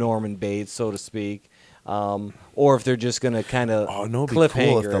story of story. Norman Bates, so to speak. Or if they're just going to kind of Oh no, it'd be cliffhanger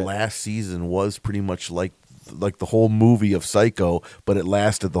cool if the it. last season was pretty much like the whole movie of Psycho, but it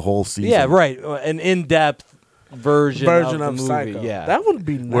lasted the whole season. Yeah, right. An in-depth version of the movie. Psycho. Yeah. That would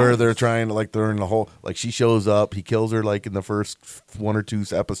be nice. Where they're trying to they're in the whole she shows up, he kills her in the first 1 or 2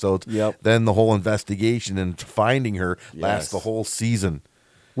 episodes. Yep. Then the whole investigation and finding her Yes. lasts the whole season.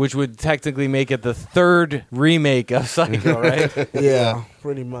 Which would technically make it the third remake of Psycho, right? Yeah,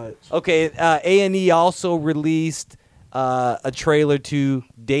 pretty much. Okay, A&E also released a trailer to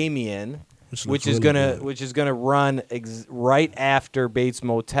Damien, which is gonna run right after Bates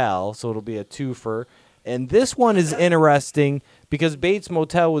Motel, so it'll be a twofer. And this one is interesting because Bates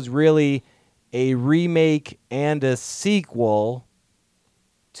Motel was really a remake and a sequel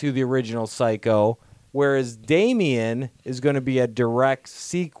to the original Psycho, whereas Damien is going to be a direct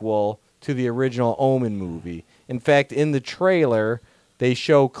sequel to the original Omen movie. In fact, in the trailer, they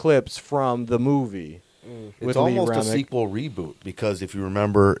show clips from the movie. It's Lee almost a Remick. sequel reboot because if you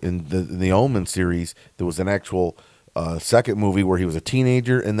remember in the Omen series, there was an actual second movie where he was a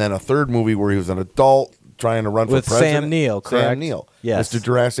teenager, and then a third movie where he was an adult trying to run With for president. Sam Neill, correct? Sam Neill, Yes. Mr.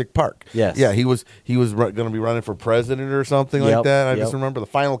 Jurassic Park. Yes. Yeah, he was going to be running for president or something like Yep, that. I yep. just remember The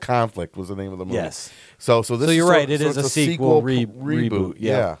Final Conflict was the name of the movie. Yes. So this So is you're sort- right, it so is it's a sequel reboot. reboot.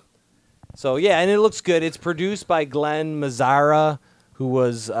 Yeah. Yeah. So, yeah, and it looks good. It's produced by Glenn Mazzara, who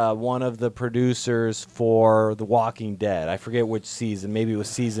was one of the producers for The Walking Dead. I forget which season. Maybe it was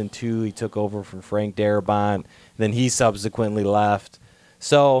season 2. He took over from Frank Darabont. Then he subsequently left.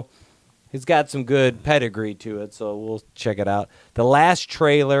 So he's got some good pedigree to it, so we'll check it out. The last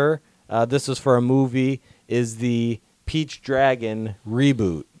trailer, this was for a movie, is the Peach Dragon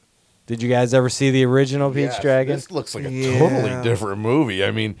reboot. Did you guys ever see the original Peach Yes, Dragon? This looks like a Yeah. totally different movie.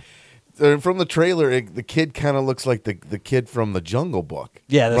 I mean, from the trailer, the kid kind of looks like the kid from the Jungle Book.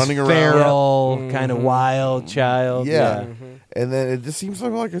 Yeah, this running around. feral, kind of wild child. Yeah. And then it just seems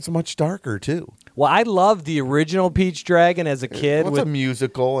like it's much darker too. Well, I loved the original Peach Dragon as a kid. It's a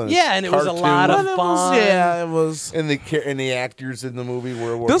musical, and Yeah, and it was a cartoon. lot of But fun. it was. And the actors in the movie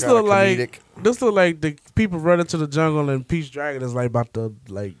were This kind of look comedic. like the people running to the jungle and Peach Dragon is like about to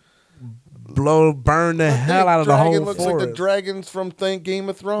burn the hell out of the dragon whole looks forest. like the dragons from Game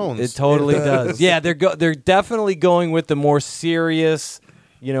of Thrones. It totally It does. does. Yeah, they're definitely going with the more serious,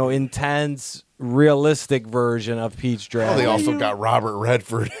 intense, realistic version of Peach Oh, Dragon. they also got Robert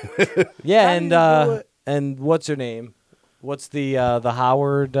Redford. yeah, How do you do it? and what's her name? What's the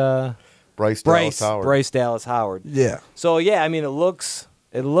Howard Bryce Bryce Dallas Howard. Bryce Dallas Howard. Yeah. So yeah, I mean it looks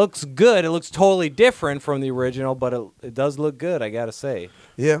good. It looks totally different from the original, but it does look good, I got to say.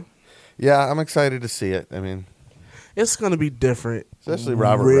 Yeah. Yeah, I'm excited to see it. I mean, It's gonna be different. especially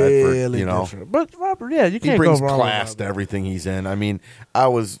Robert really Redford. different. But Robert, yeah, you He can't brings go wrong class with to Robert. everything he's in. I mean, I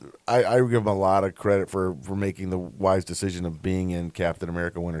give him a lot of credit for making the wise decision of being in Captain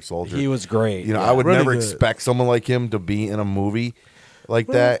America: Winter Soldier. He was great. You know, yeah. I would really never good. expect someone like him to be in a movie like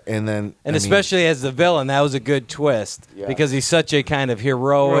that, and then And especially as the villain, that was a good twist Yeah. because he's such a kind of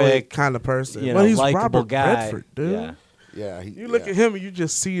heroic, kind of person. you But know, he's likable Robert guy. Redford, dude. Yeah. You look at him and you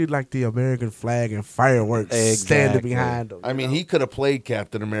just see like the American flag and fireworks standing Exactly. behind him. I mean, he could have played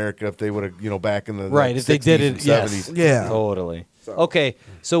Captain America if they would have, back in the Right, if they 60s did and it, yes. 70s. Yeah. Totally. Okay,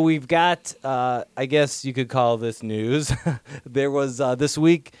 so we've got, I guess you could call this news. There was, this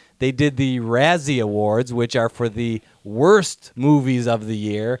week, they did the Razzie Awards, which are for the worst movies of the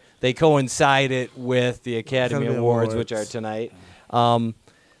year. They coincided with the Academy Awards, which are tonight.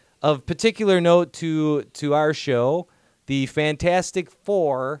 Of particular note to our show, the Fantastic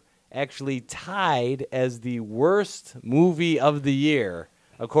Four actually tied as the worst movie of the year,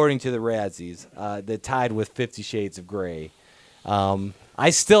 according to the Razzies. They tied with 50 Shades of Grey. I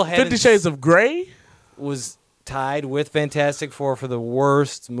still haven't 50 Shades of Grey? was tied with Fantastic Four for the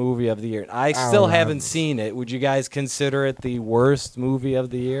worst movie of the year. I still haven't seen it. Would you guys consider it the worst movie of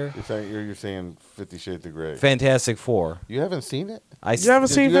the year? You're saying 50 Shades of Grey. Fantastic Four. You haven't seen it? You haven't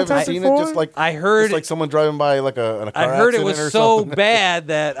seen Fantastic Four? Just like I heard just like someone driving by like in a car I heard it accident was or so something? bad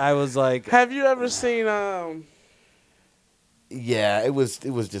that I was like, Have you ever seen? Yeah, it was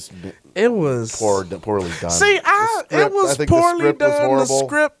just It was poorly done. See, The script, it was I think poorly the script was done. horrible. The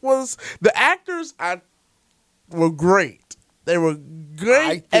script was the actors. Were great. They were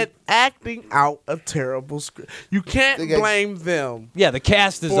great at acting out a terrible script. You can't blame them. yeah, the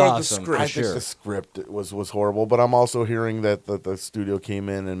cast is For the awesome. script. For I think sure. the script was horrible, but I'm also hearing that the studio came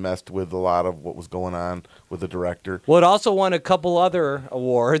in and messed with a lot of what was going on with the director. Well, it also won a couple other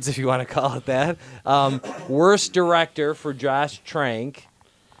awards, if you want to call it that. Worst director for Josh Trank,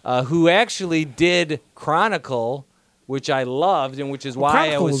 who actually did Chronicle, which I loved, and which is why I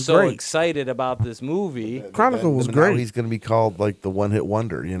Chronicle was was so great. excited about this movie. Chronicle was Now great. he's going to be called like the one-hit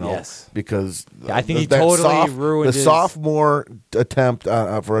wonder, Yes. because I think he that totally ruined the his- sophomore attempt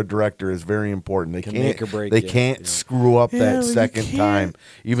for a director is very important. They Can can't make or break They you. can't screw up Yeah, that well, you second can't. time,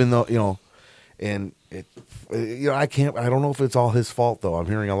 even though and it. I can't. I don't know if it's all his fault though. I'm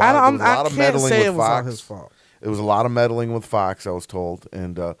hearing a lot. There was a lot of can't meddling say with it was all Fox. his fault. It was a lot of meddling with Fox, I was told,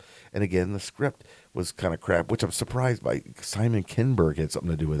 and again, the script was kind of crap, which I'm surprised by. Simon Kinberg had something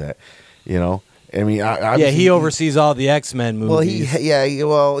to do with that, I mean, Yeah, he oversees all the X-Men movies.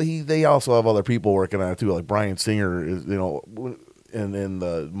 They also have other people working on it too, like Bryan Singer is, and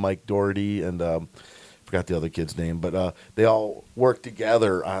the Mike Doherty and forgot the other kid's name, but they all work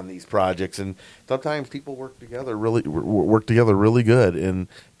together on these projects, and sometimes people work together really good and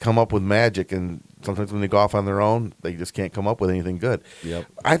come up with magic, and sometimes when they go off on their own, they just can't come up with anything good. Yep.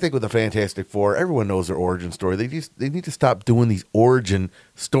 I think with the Fantastic Four, everyone knows their origin story. They need to stop doing these origin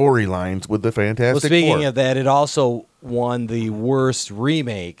storylines with the Fantastic Well, speaking Four. of that, it also won the worst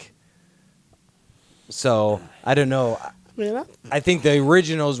remake. So, I don't know. Man, I think the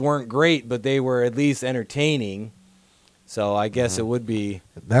originals weren't great, but they were at least entertaining. So I guess it would be.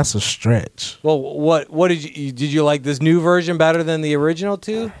 that's a stretch. Well, what did you like this new version better than the original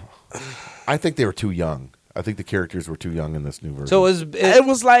two? I think they were too young. I think the characters were too young in this new version. So It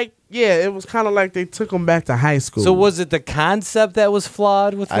was like, it was kind of like they took them back to high school. So was it the concept that was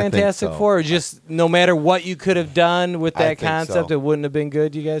flawed with I think Fantastic so. Four? Or just no matter what you could have done with I that think concept, so. it wouldn't have been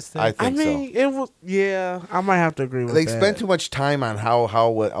good, you guys think? I I think mean, it was. Yeah, I might have to agree with they that. spent too much time on how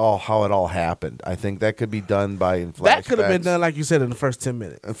it all happened. I think that could be done by in flashbacks. That could have been done, like you said, in the first 10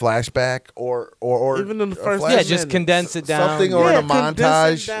 minutes. in flashback or Even in the a first flash- yeah, 10 just minutes. condense it down. something or in a condense it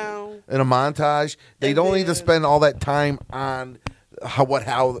montage. down. In a montage, they And don't need to then- spend all that time on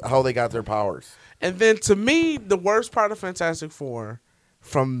how they got their powers. And then to me, the worst part of Fantastic Four,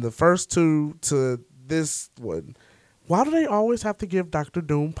 from the first two to this one, why do they always have to give Doctor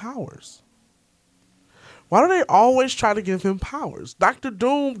Doom powers? Why do they always try to give him powers? Doctor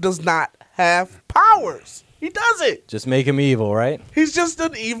Doom does not have powers. He doesn't. Just make him evil, right? He's just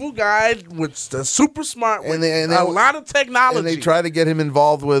an evil guy with the super smart with And they- a lot of technology. And they try to get him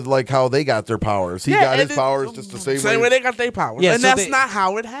involved with like how they got their powers. He got and his powers just the same way they got their powers. Yeah, and so that's they- not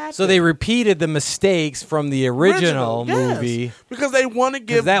how it happened. So they repeated the mistakes from the original yes, movie. because they want to 'Cause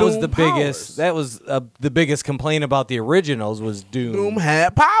give that was Doom the powers. biggest. That was the biggest complaint about the originals was Doom. Doom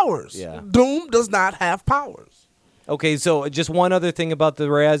had powers. Yeah. Doom does not have powers. Okay, so just one other thing about the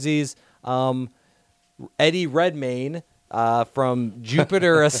Razzies. Eddie Redmayne from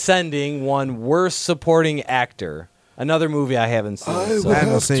Jupiter Ascending won Worst Supporting Actor. Another movie I haven't seen. I so- would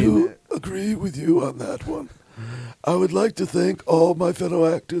haven't have seen to it. agree with you on that one. I would like to thank all my fellow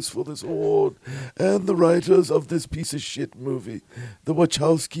actors for this award and the writers of this piece of shit movie, the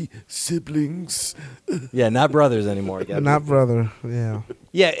Wachowski siblings. Yeah, not brothers anymore. Gabby. Not brother. Yeah.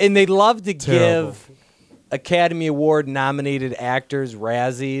 Yeah, and they love to Terrible. give Academy Award nominated actors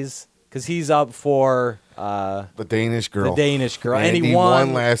Razzies because he's up for The Danish Girl. The Danish Girl, and and he he won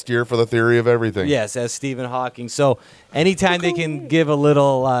won last year for The Theory of Everything. Yes, as Stephen Hawking. So anytime they can give a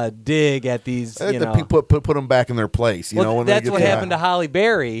little dig at these, I have to put them back in their place. well, when they that's get what to- happened to Holly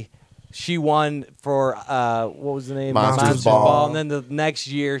Berry. She won for what was the name? Monsters Ball. And then the next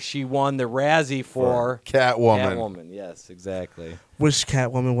year she won the Razzie for Catwoman. Catwoman. Yes, exactly. Which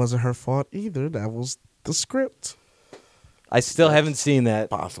Catwoman wasn't her fault either. That was the script. I still haven't seen that.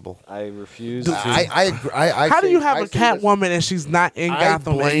 Possible. I refuse. I agree. I How do think- you have I a think that's- Catwoman and she's not in I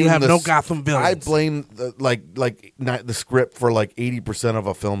Gotham and you blame have the no s- Gotham villains? I blame the script for like 80% of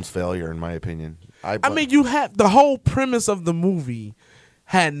a film's failure, in my opinion. I mean, you have the whole premise of the movie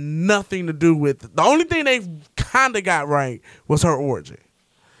had nothing to do with it. The only thing they kind of got right was her origin.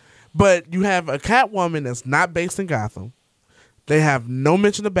 But you have a Catwoman that's not based in Gotham. They have no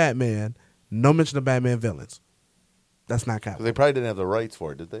mention of Batman, no mention of Batman villains. That's not Catwoman. They probably didn't have the rights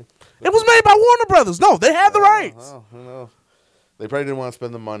for it, did they? It was made by Warner Brothers. No, they had the rights. Oh, who knows? They probably didn't want to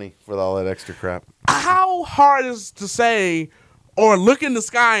spend the money for all that extra crap. How hard is to say or look in the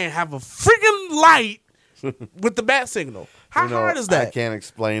sky and have a freaking light with the bat signal? How hard is that? I can't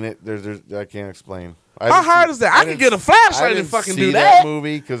explain it. I can't explain. How hard is that? I can get a flashlight and fucking do that.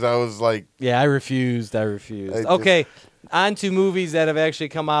 Movie because I was like, Yeah, I refused. Okay, on to movies that have actually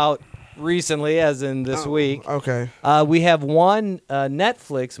come out recently, as in this week. Okay. We have one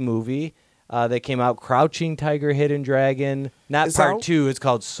Netflix movie that came out, Crouching Tiger, Hidden Dragon. Not It's part out? 2. It's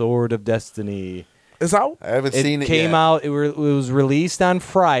called Sword of Destiny. It's out? I haven't seen it came yet. out. It was released on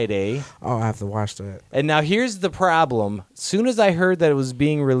Friday. Oh, I have to watch that. And now here's the problem. As soon as I heard that it was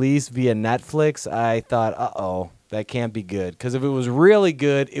being released via Netflix, I thought, uh-oh, that can't be good. Because if it was really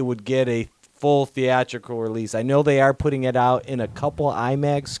good, it would get a full theatrical release. I know they are putting it out in a couple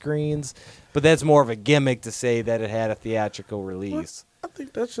IMAX screens, but that's more of a gimmick to say that it had a theatrical release. I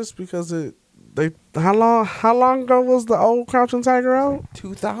think that's just because how long ago was the old Crouching Tiger out?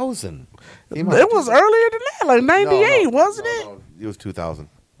 2000. It was earlier than that, like 98, wasn't it? No, it was 2000.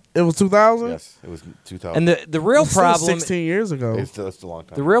 It was 2000? Yes, it was 2000. And the real It's still problem 16 years ago. It's a long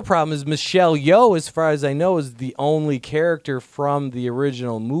time. The real problem is Michelle Yeoh, as far as I know, is the only character from the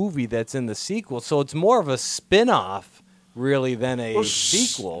original movie that's in the sequel. So it's more of a spin-off, really, than a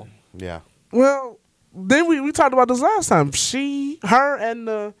sequel. Yeah. Well, then we talked about this last time. Her and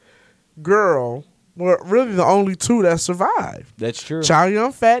the girl were really the only two that survived. That's true. Chow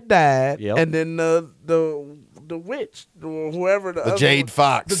Yun Fat died, Yep. and then the witch, whoever the The other Jade one-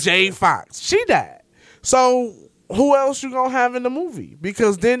 Fox. the Jade Fox, she died. So who else you gonna have in the movie?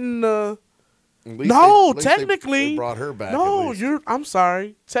 Because then At least no, at least technically they brought her back. No, at least. I'm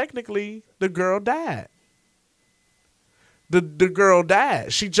sorry. Technically, the girl died. The girl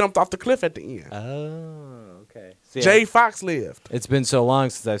died. She jumped off the cliff at the end. Oh, okay. See, Jay Fox lived. it's been so long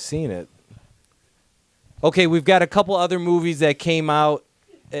since I've seen it. Okay, we've got a couple other movies that came out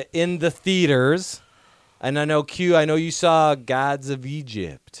in the theaters. And I know, Q, I know you saw Gods of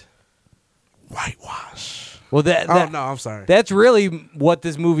Egypt. Whitewash. Well, that No, I'm sorry. that's really what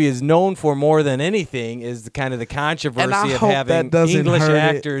this movie is known for more than anything, is the kind of the And I controversy of hope having that doesn't English hurt it.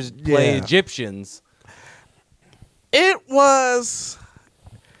 actors play Yeah. Egyptians. It was.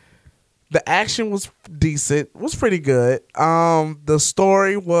 The action was decent. Was pretty good. The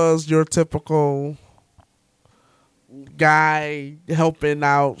story was your typical guy helping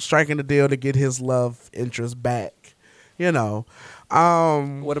out, striking a deal to get his love interest back. You know.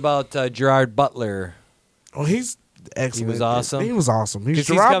 What about Gerard Butler? Oh, he's excellent. He was awesome? He was awesome. He's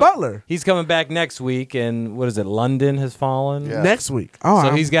 'Cause Gerard Butler. He's coming back next week, and what is it? London Has Fallen. Yeah. Next week. Oh, So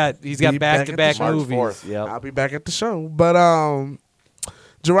I'm- he's got be back to back back at the March movies. 4th. Yep. I'll be back at the show. But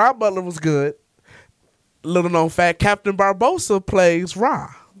Gerard Butler was good. Little known fact, Captain Barbosa plays Ra,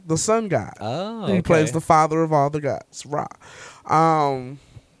 the sun god. Oh, He okay. plays the father of all the gods, Ra.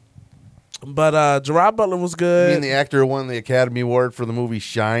 But Gerard Butler was You good. mean the actor who won the Academy Award for the movie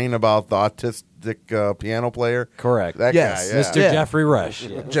Shine about the autistic piano player? Correct. That Yes. guy, yeah. Mr. Yeah. Jeffrey Rush.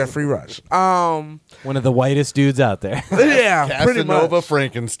 Yeah. Jeffrey Rush. One of the whitest dudes out there. Yeah, pretty Casanova much.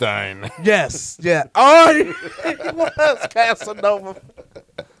 Frankenstein. Yes, yeah. Oh, he was Casanova.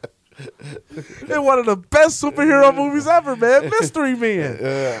 It's one of the best superhero movies ever, man. Mystery Men.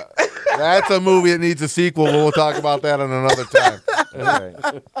 Yeah. That's a movie that needs a sequel. We'll talk about that on another time. All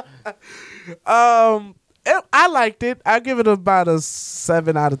right. I liked it. I give it about a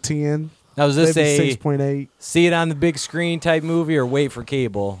 7 out of 10. Now, is this Maybe a 6.8. see it on the big screen type movie, or wait for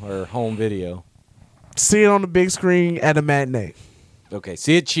cable or home video? See it on the big screen at a matinee. Okay,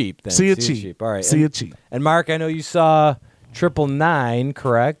 see it cheap then. See it cheap. All right. See and, it cheap. And Mark, I know you saw 999,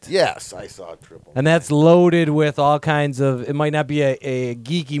 correct? Yes, I saw Triple. And that's loaded with all kinds of. It might not be a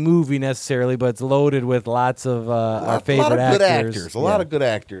geeky movie necessarily, but it's loaded with lots of our favorite a lot of actors. good actors. A lot Yeah. of good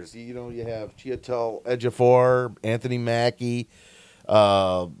actors. You know, you have Chiwetel Ejiofor, Anthony Mackie,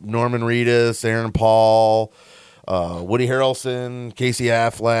 Norman Reedus, Aaron Paul, Woody Harrelson, Casey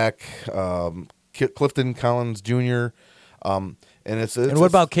Affleck, Clifton Collins Jr. And it's And what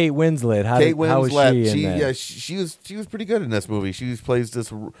about Kate Winslet? Kate Winslet? How was she in that? Yeah, she was pretty good in this movie. She plays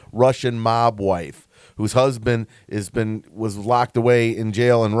this Russian mob wife whose husband was locked away in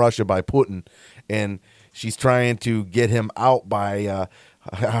jail in Russia by Putin, and she's trying to get him out by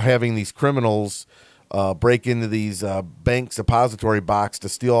having these criminals break into these bank suppository box to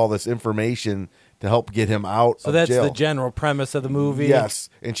steal all this information to help get him out So of that's jail. the general premise of the movie. Yes,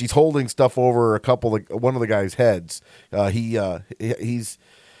 and she's holding stuff over one of the guy's heads. He's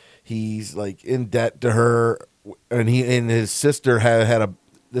he's like in debt to her, and his sister had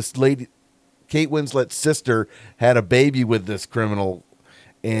this lady, Kate Winslet's sister, had a baby with this criminal,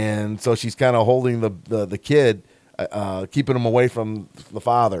 and so she's kind of holding the kid, keeping him away from the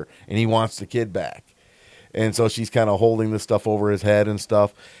father, and he wants the kid back. And so she's kind of holding this stuff over his head and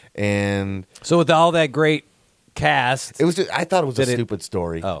stuff. And So with all that great cast, it was I thought it was a Did it- stupid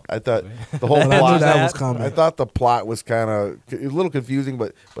story. Oh. I thought the whole I knew plot. that was coming. I thought the plot was kind of a little confusing,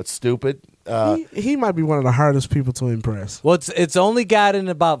 but stupid. He might be one of the hardest people to impress. well, it's only gotten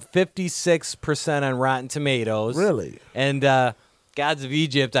about 56% on Rotten Tomatoes. Really? And Gods of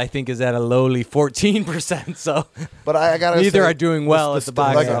Egypt, I think, is at a lowly 14%. So But I gotta neither say, are doing well at the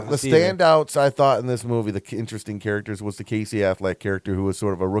box like, office the either. standouts I thought in this movie, the interesting characters, was the Casey Affleck character, who was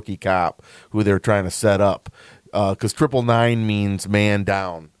sort of a rookie cop who they were trying to set up, because 999 means man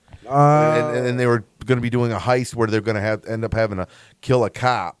down, and they were going to be doing a heist where they're going to end up having to kill a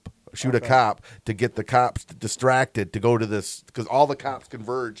cop, shoot a cop to get the cops distracted to go to this, because all the cops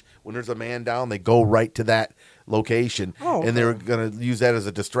converge when there's a man down. They go right to that location, and they were going to use that as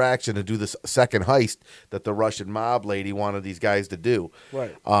a distraction to do this second heist that the Russian mob lady wanted these guys to do.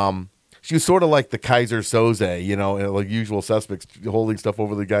 Right. She was sort of like the Kaiser Soze, like Usual Suspects, holding stuff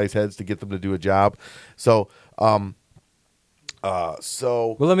over the guys' heads to get them to do a job. So,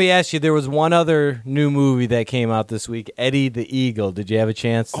 Well, let me ask you, there was one other new movie that came out this week, Eddie the Eagle. Did you have a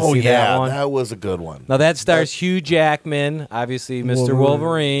chance to see that one? that was a good one. Now, that stars Hugh Jackman, obviously Mr.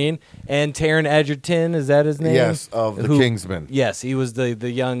 Wolverine, and Taron Egerton. Is that his name? Yes, of The Kingsman. Yes, he was the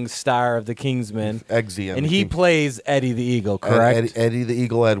young star of The Kingsman. Eggsy And he plays Eddie the Eagle, correct? Eddie the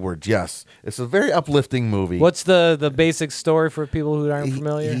Eagle Edwards, yes. It's a very uplifting movie. What's the basic story for people who aren't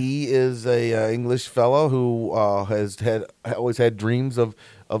familiar? He is a English fellow who has always had dreams of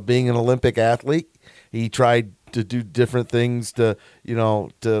being an Olympic athlete. He tried to do different things to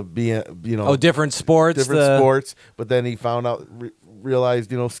be different sports. sports, but then he found out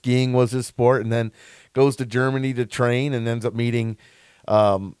realized skiing was his sport, and then goes to Germany to train and ends up meeting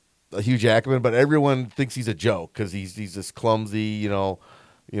Hugh Jackman. But everyone thinks he's a joke because he's this clumsy,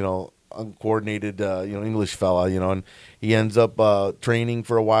 uncoordinated, English fella, and he ends up training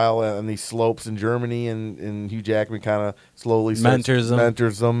for a while on these slopes in Germany, and Hugh Jackman kind of slowly mentors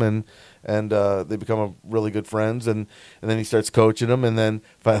them, and they become really good friends, and then he starts coaching them, and then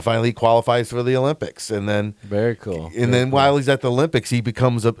finally he qualifies for the Olympics, and then Very cool. And then while he's at the Olympics, he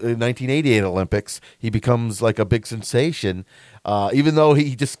becomes in 1988 Olympics, he becomes like a big sensation. Even though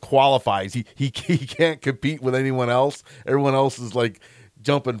he just qualifies, he can't compete with anyone else. Everyone else is like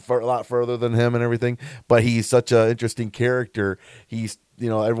jumping a lot further than him and everything, but he's such an interesting character. He's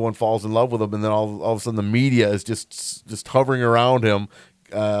everyone falls in love with him, and then all of a sudden the media is just hovering around him,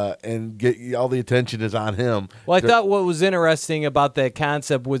 and all the attention is on him. Well, I thought what was interesting about that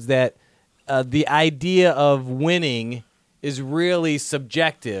concept was that the idea of winning is really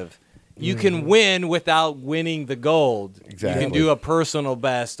subjective. You can win without winning the gold. Exactly. You can do a personal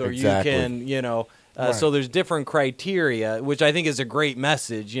best, or Exactly. you can, Right. So there's different criteria, which I think is a great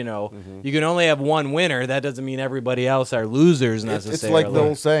message. You can only have one winner. That doesn't mean everybody else are losers It's necessarily. like the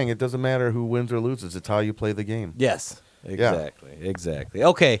old saying: it doesn't matter who wins or loses; it's how you play the game. Yes, exactly.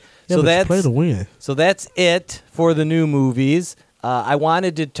 Okay, Yeah, so but you that's play to win. So that's it for the new movies. I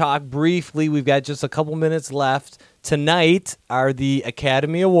wanted to talk briefly. We've got just a couple minutes left. Tonight are the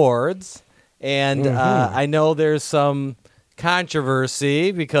Academy Awards, and I know there's some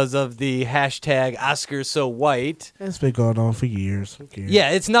controversy because of the hashtag Oscars so white. It's been going on for years. Who cares?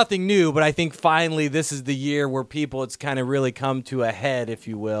 Yeah, it's nothing new, but I think finally this is the year where it's kind of really come to a head, if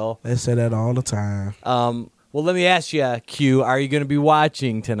you will. They say that all the time. Well, let me ask you, Q, are you going to be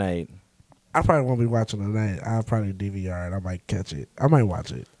watching tonight? I probably won't be watching tonight. I'll probably DVR it. I might catch it. I might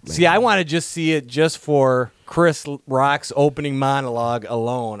watch it. See, I want to just see it just for Chris Rock's opening monologue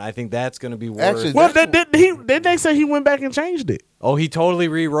alone. I think that's going to be worth. Actually, Well, did they say he went back and changed it? Oh, he totally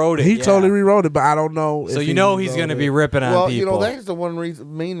rewrote it. He yeah. totally rewrote it, but I don't know. So if he's going to be ripping on Well, people. that's the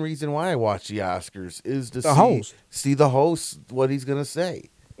main reason why I watch the Oscars is to host. see the host, what he's going to say.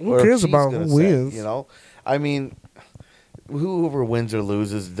 Who or if cares she's about gonna who wins? say, I mean, whoever wins or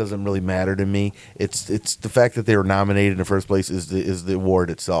loses doesn't really matter to me. It's the fact that they were nominated in the first place is the award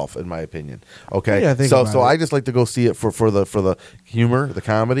itself, in my opinion. Okay, Yeah, think so about it. I just like to go see it for the humor, the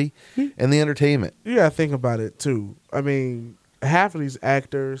comedy, and the entertainment. You gotta think about it too. I mean, half of these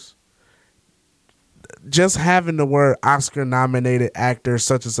actors, just having the word Oscar-nominated actor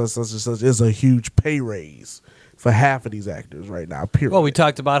such and such, such and such, is a huge pay raise for half of these actors right now. Period. Well, we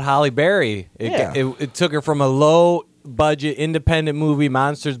talked about Halle Berry. Yeah. It took her from a low-budget independent movie,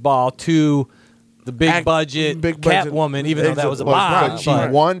 Monsters Ball, to the big budget Catwoman, even though that was a bomb. But she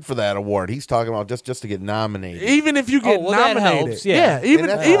won for that award. He's talking about just to get nominated. Even if you get that nominated, helps, yeah.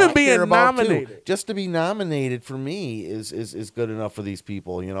 even being nominated, just to be nominated for me is good enough for these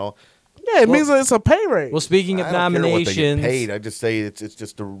people. You know. Yeah, it means it's a pay raise. Well, speaking of I don't care what they get nominations, paid. I just say it's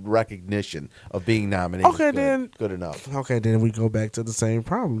just a recognition of being nominated. Okay, then good enough. Okay, then we go back to the same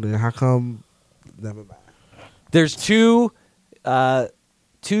problem. Then how come? Never mind. there's two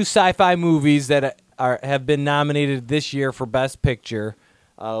sci-fi movies that have been nominated this year for Best Picture.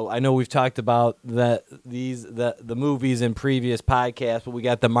 I know we've talked about the movies in previous podcasts, but we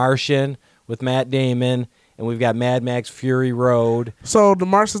got The Martian with Matt Damon, and we've got Mad Max Fury Road. So The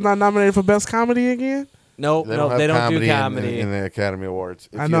Martian's not nominated for Best Comedy again? No, they don't do comedy in the Academy Awards.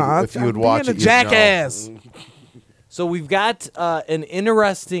 I know. If you would watch it, jackass. you'd know. So we've got an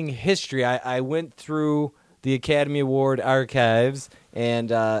interesting history. I went through the Academy Award archives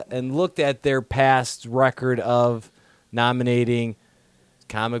and looked at their past record of nominating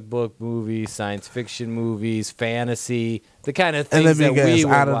comic book movies, science fiction movies, fantasy, the kind of things that we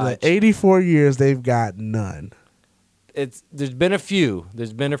would out of watch. the 84 years, they've got none. There's been a few.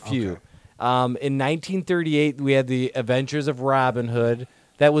 Okay. In 1938, we had the Adventures of Robin Hood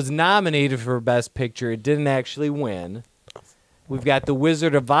that was nominated for Best Picture. It didn't actually win. We've got The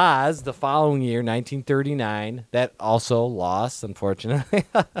Wizard of Oz the following year, 1939. That also lost, unfortunately.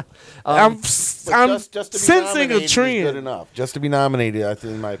 I'm Just to be sensing a nominated is trend. good enough. Just to be nominated, I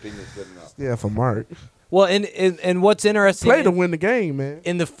think, in my opinion, is good enough. Yeah, for Mark. Well, and what's interesting... Play to win the game, man.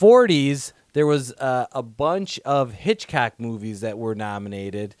 In the 40s, there was a bunch of Hitchcock movies that were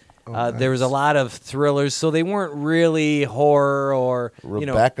nominated. Nice. There was a lot of thrillers, so they weren't really horror or...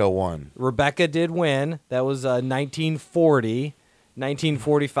 Rebecca won. Rebecca did win. That was 1940.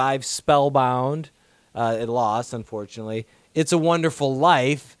 1945, Spellbound. It lost, unfortunately. It's a Wonderful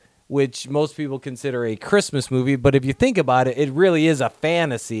Life, which most people consider a Christmas movie, but if you think about it, it really is a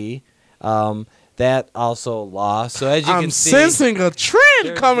fantasy. That also lost. So as you can see, I'm sensing a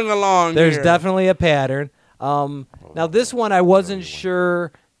trend coming along. there's here. definitely a pattern. Now this one I wasn't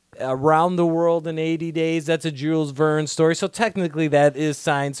sure. Around the World in 80 Days, that's a Jules Verne story. So technically that is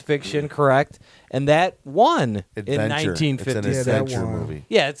science fiction, correct? And that won in 1950. It's an adventure movie.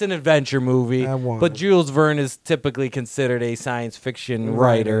 Yeah, it's an adventure movie. That won. But Jules Verne is typically considered a science fiction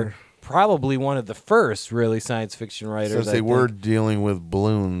writer. Probably one of the first really science fiction writers. Since they were dealing with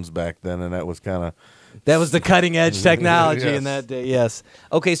balloons back then, and that was kind of... That was the cutting edge technology Yes. in that day, yes.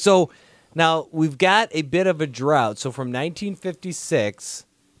 Okay, so now we've got a bit of a drought. So from 1956,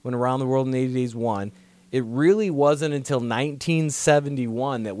 when Around the World in 80 Days won, it really wasn't until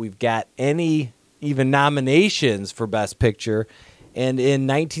 1971 that we've got any even nominations for Best Picture. And in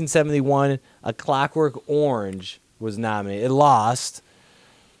 1971, A Clockwork Orange was nominated. It lost.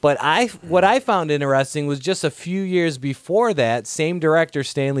 But what I found interesting was just a few years before that, same director,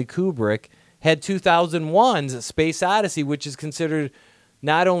 Stanley Kubrick, had 2001's Space Odyssey, which is considered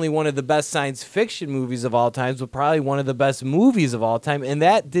not only one of the best science fiction movies of all time, but probably one of the best movies of all time, and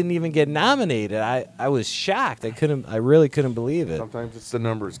that didn't even get nominated. I was shocked. I really couldn't believe it. Sometimes it's the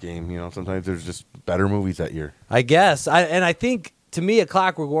numbers game, Sometimes there's just better movies that year. I guess. I think, to me, A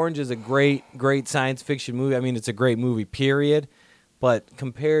Clockwork Orange is a great science fiction movie. I mean, it's a great movie, period. But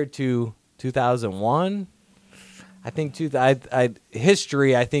compared to 2001, I think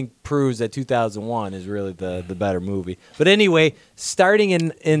history proves that 2001 is really the better movie. But anyway, starting in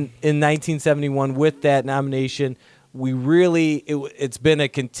 1971 with that nomination, it's been a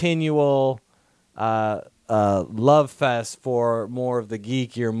continual love fest for more of the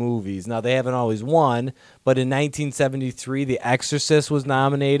geekier movies. Now they haven't always won, but in 1973, The Exorcist was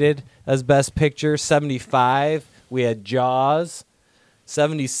nominated as Best Picture. 75, we had Jaws.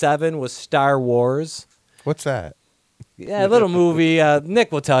 77 was Star Wars. What's that? Yeah, a little movie.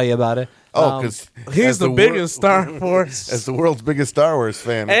 Nick will tell you about it. Because he's the biggest Star Wars. As the world's biggest Star Wars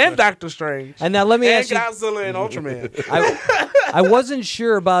fan. And Doctor Strange. And now let me ask you. Godzilla and Ultraman. I wasn't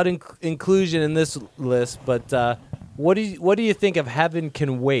sure about inclusion in this list, but what do you think of Heaven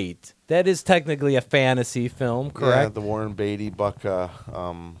Can Wait? That is technically a fantasy film, correct? Yeah, the Warren Beatty, Buck.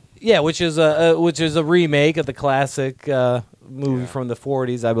 Yeah, which is a remake of the classic movie from the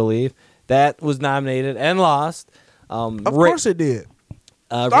 40s, I believe. That was nominated and lost. Of course it did.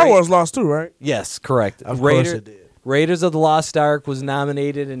 Star Wars lost too, right? Yes, correct. Of course it did. Raiders of the Lost Ark was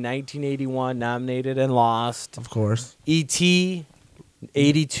nominated in 1981, nominated and lost. Of course. E.T.,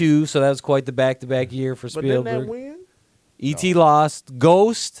 82, so that was quite the back-to-back year for But Spielberg. didn't that win? E.T. lost.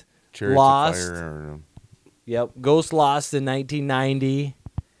 Ghost Chariots lost. of Fire. Yep, Ghost lost in 1990.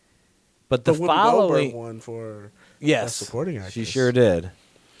 But the Whoopi following... Goldberg won for Yes, Best Supporting Actress. she sure did.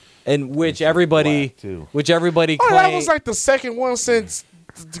 and which everybody, Black, too. Oh, that claimed. was like the second one since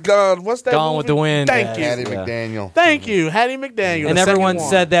God. What's that? Gone with movie? the Wind. Thank you. Hattie Yeah. McDaniel. Thank you, Hattie McDaniel. and the everyone second one.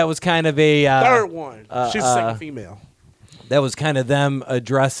 said that was kind of a third one. She's the second female. that was kind of them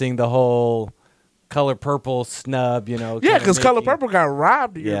addressing the whole Color Purple snub, Yeah, kinda because Color making- Purple got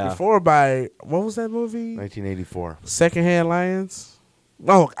robbed the year Yeah. before by what was that movie? 1984. Secondhand Lions.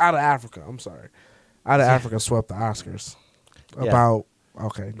 Oh, Out of Africa. I'm sorry. Out of Africa swept the Oscars. Yeah. About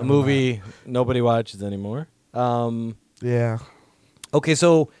okay, a never movie nobody watches anymore. mind. Yeah. Okay,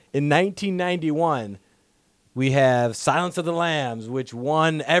 so in 1991, we have Silence of the Lambs, which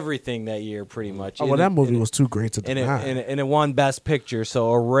won everything that year, pretty much. Oh, well, that movie was too great to and deny. it won Best Picture, so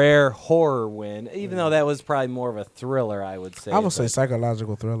a rare horror win. Even though that was probably more of a thriller, I would say. I would say but-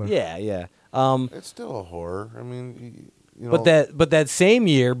 psychological thriller. yeah, yeah. It's still a horror. I mean, But that same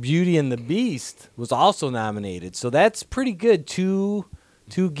year, Beauty and the Beast was also nominated. So that's pretty good. Two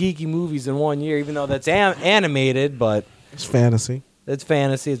geeky movies in one year, even though that's animated, but It's fantasy. it's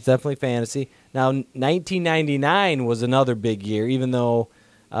fantasy. It's definitely fantasy. Now, 1999 was another big year, even though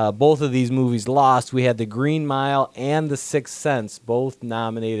both of these movies lost. We had The Green Mile and The Sixth Sense both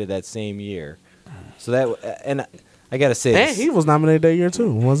nominated that same year. So that, and I got to say, And he was nominated that year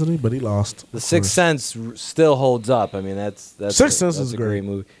too, wasn't he? But he lost. The Sixth Sense still holds up. I mean, that's Sixth Sense that's is a great. great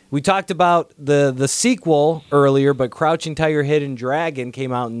movie. We talked about the sequel earlier, but Crouching Tiger, Hidden Dragon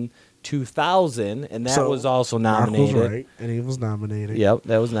came out in 2000, and that So, was also Mark nominated. was right, and he was nominated. Yep,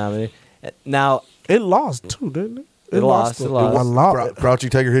 that was nominated. Now It lost too, didn't it? It lost, a it lost. lot. Crouching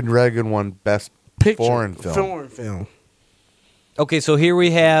Tiger, Hidden Dragon won Best Picture, Foreign Film. Foreign film. okay, so here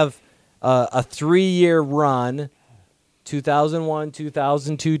we have a 3-year run: 2001,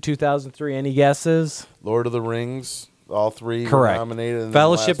 2002, 2003. Any guesses? Lord of the Rings, all three were Correct. nominated. And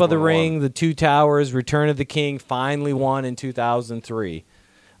Fellowship then of the last one Ring, won. The Two Towers, Return of the King finally won in 2003.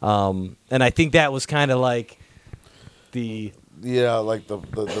 And I think that was kind of like the Yeah, like the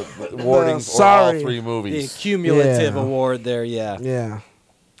awarding for sorry. all three the movies. cumulative Yeah. award there, yeah. Yeah.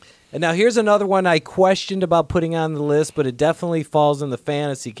 And now here's another one I questioned about putting on the list, but it definitely falls in the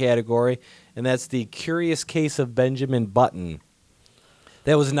fantasy category, and that's The Curious Case of Benjamin Button.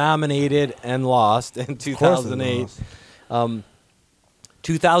 That was nominated and lost in 2008. lost.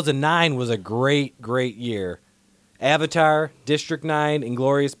 2009 was a great year. Avatar, District 9,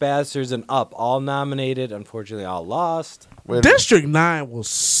 Inglourious Basterds, and Up, all nominated. Unfortunately, all lost. Wait a minute. District 9 was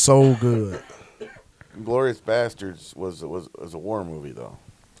so good. Glorious Bastards was a war movie though.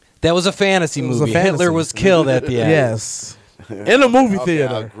 That was a fantasy It was a movie. fantasy. Hitler was killed at the end. Yes. In a movie Okay, I'll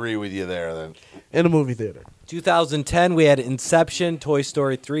theater. agree with you there then. In a movie theater. 2010, we had Inception, Toy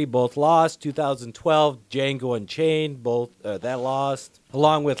Story 3, both lost. 2012, Django Unchained, both that lost.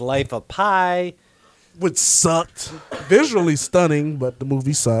 Along with Life of Pi. Which sucked. Visually stunning, but the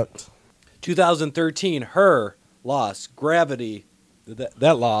movie sucked. 2013, Her, lost. Gravity,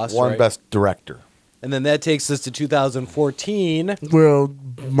 that lost. One right? Best Director. And then that takes us to 2014. Well,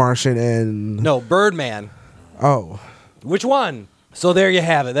 Martian and No, Birdman. oh, Which one? So there you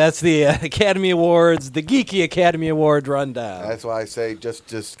have it. That's the Academy Awards, the Geeky Academy Award rundown. That's why I say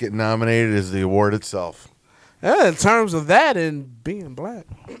just getting nominated is the award itself. yeah, in terms of that and being black.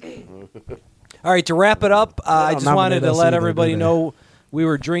 All right, to wrap it up, I don't just wanted nominate to us let either, everybody do they? know we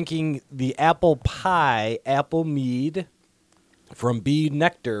were drinking the apple pie, apple mead from Bee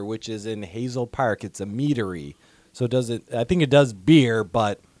Nectar, which is in Hazel Park. It's a meadery. So I think it does beer,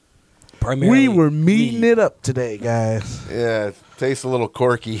 but primarily We were meeting mead. it up today, guys. Yeah, it tastes a little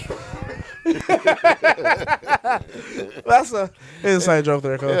corky. That's a inside joke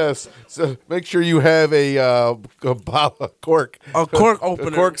there, Cole. Yes. So make sure you have a bottle of cork. A cork A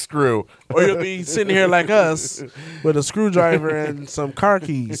opener. corkscrew. Or you'll be sitting here like us with a screwdriver and some car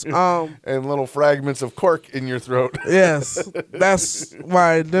keys. And little fragments of cork in your throat. Yes, that's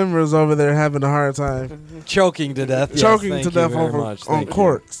why Denver's over there having a hard time, Choking to death. Yes, choking thank to you death very over much. on Thank you.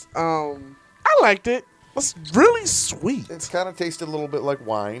 corks. I liked it. It's really sweet. It's kind of tasted a little bit like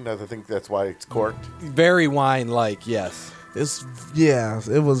wine. I think that's why it's corked. Very wine-like, yes. It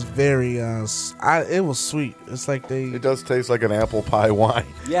was very it was sweet. It's like they It does taste like an apple pie wine.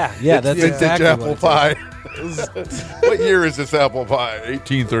 Yeah, that's Vintage exactly apple what pie. What year is this apple pie?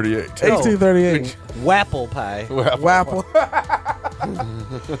 1838. 1838 Wapple pie. Wapple.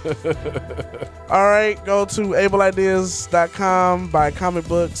 All right, go to ableideas.com, buy comic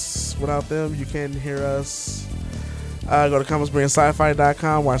books. Without them, you can't hear us. Go to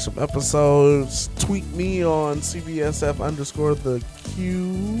comicsbraindsci-fi.com, watch some episodes. Tweet me on CBSF_the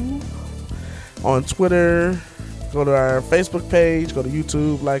Q on Twitter. Go to our Facebook page. Go to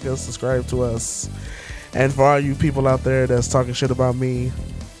YouTube. Like us. Subscribe to us. And for all you people out there that's talking shit about me,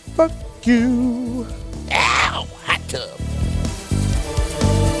 Fuck you.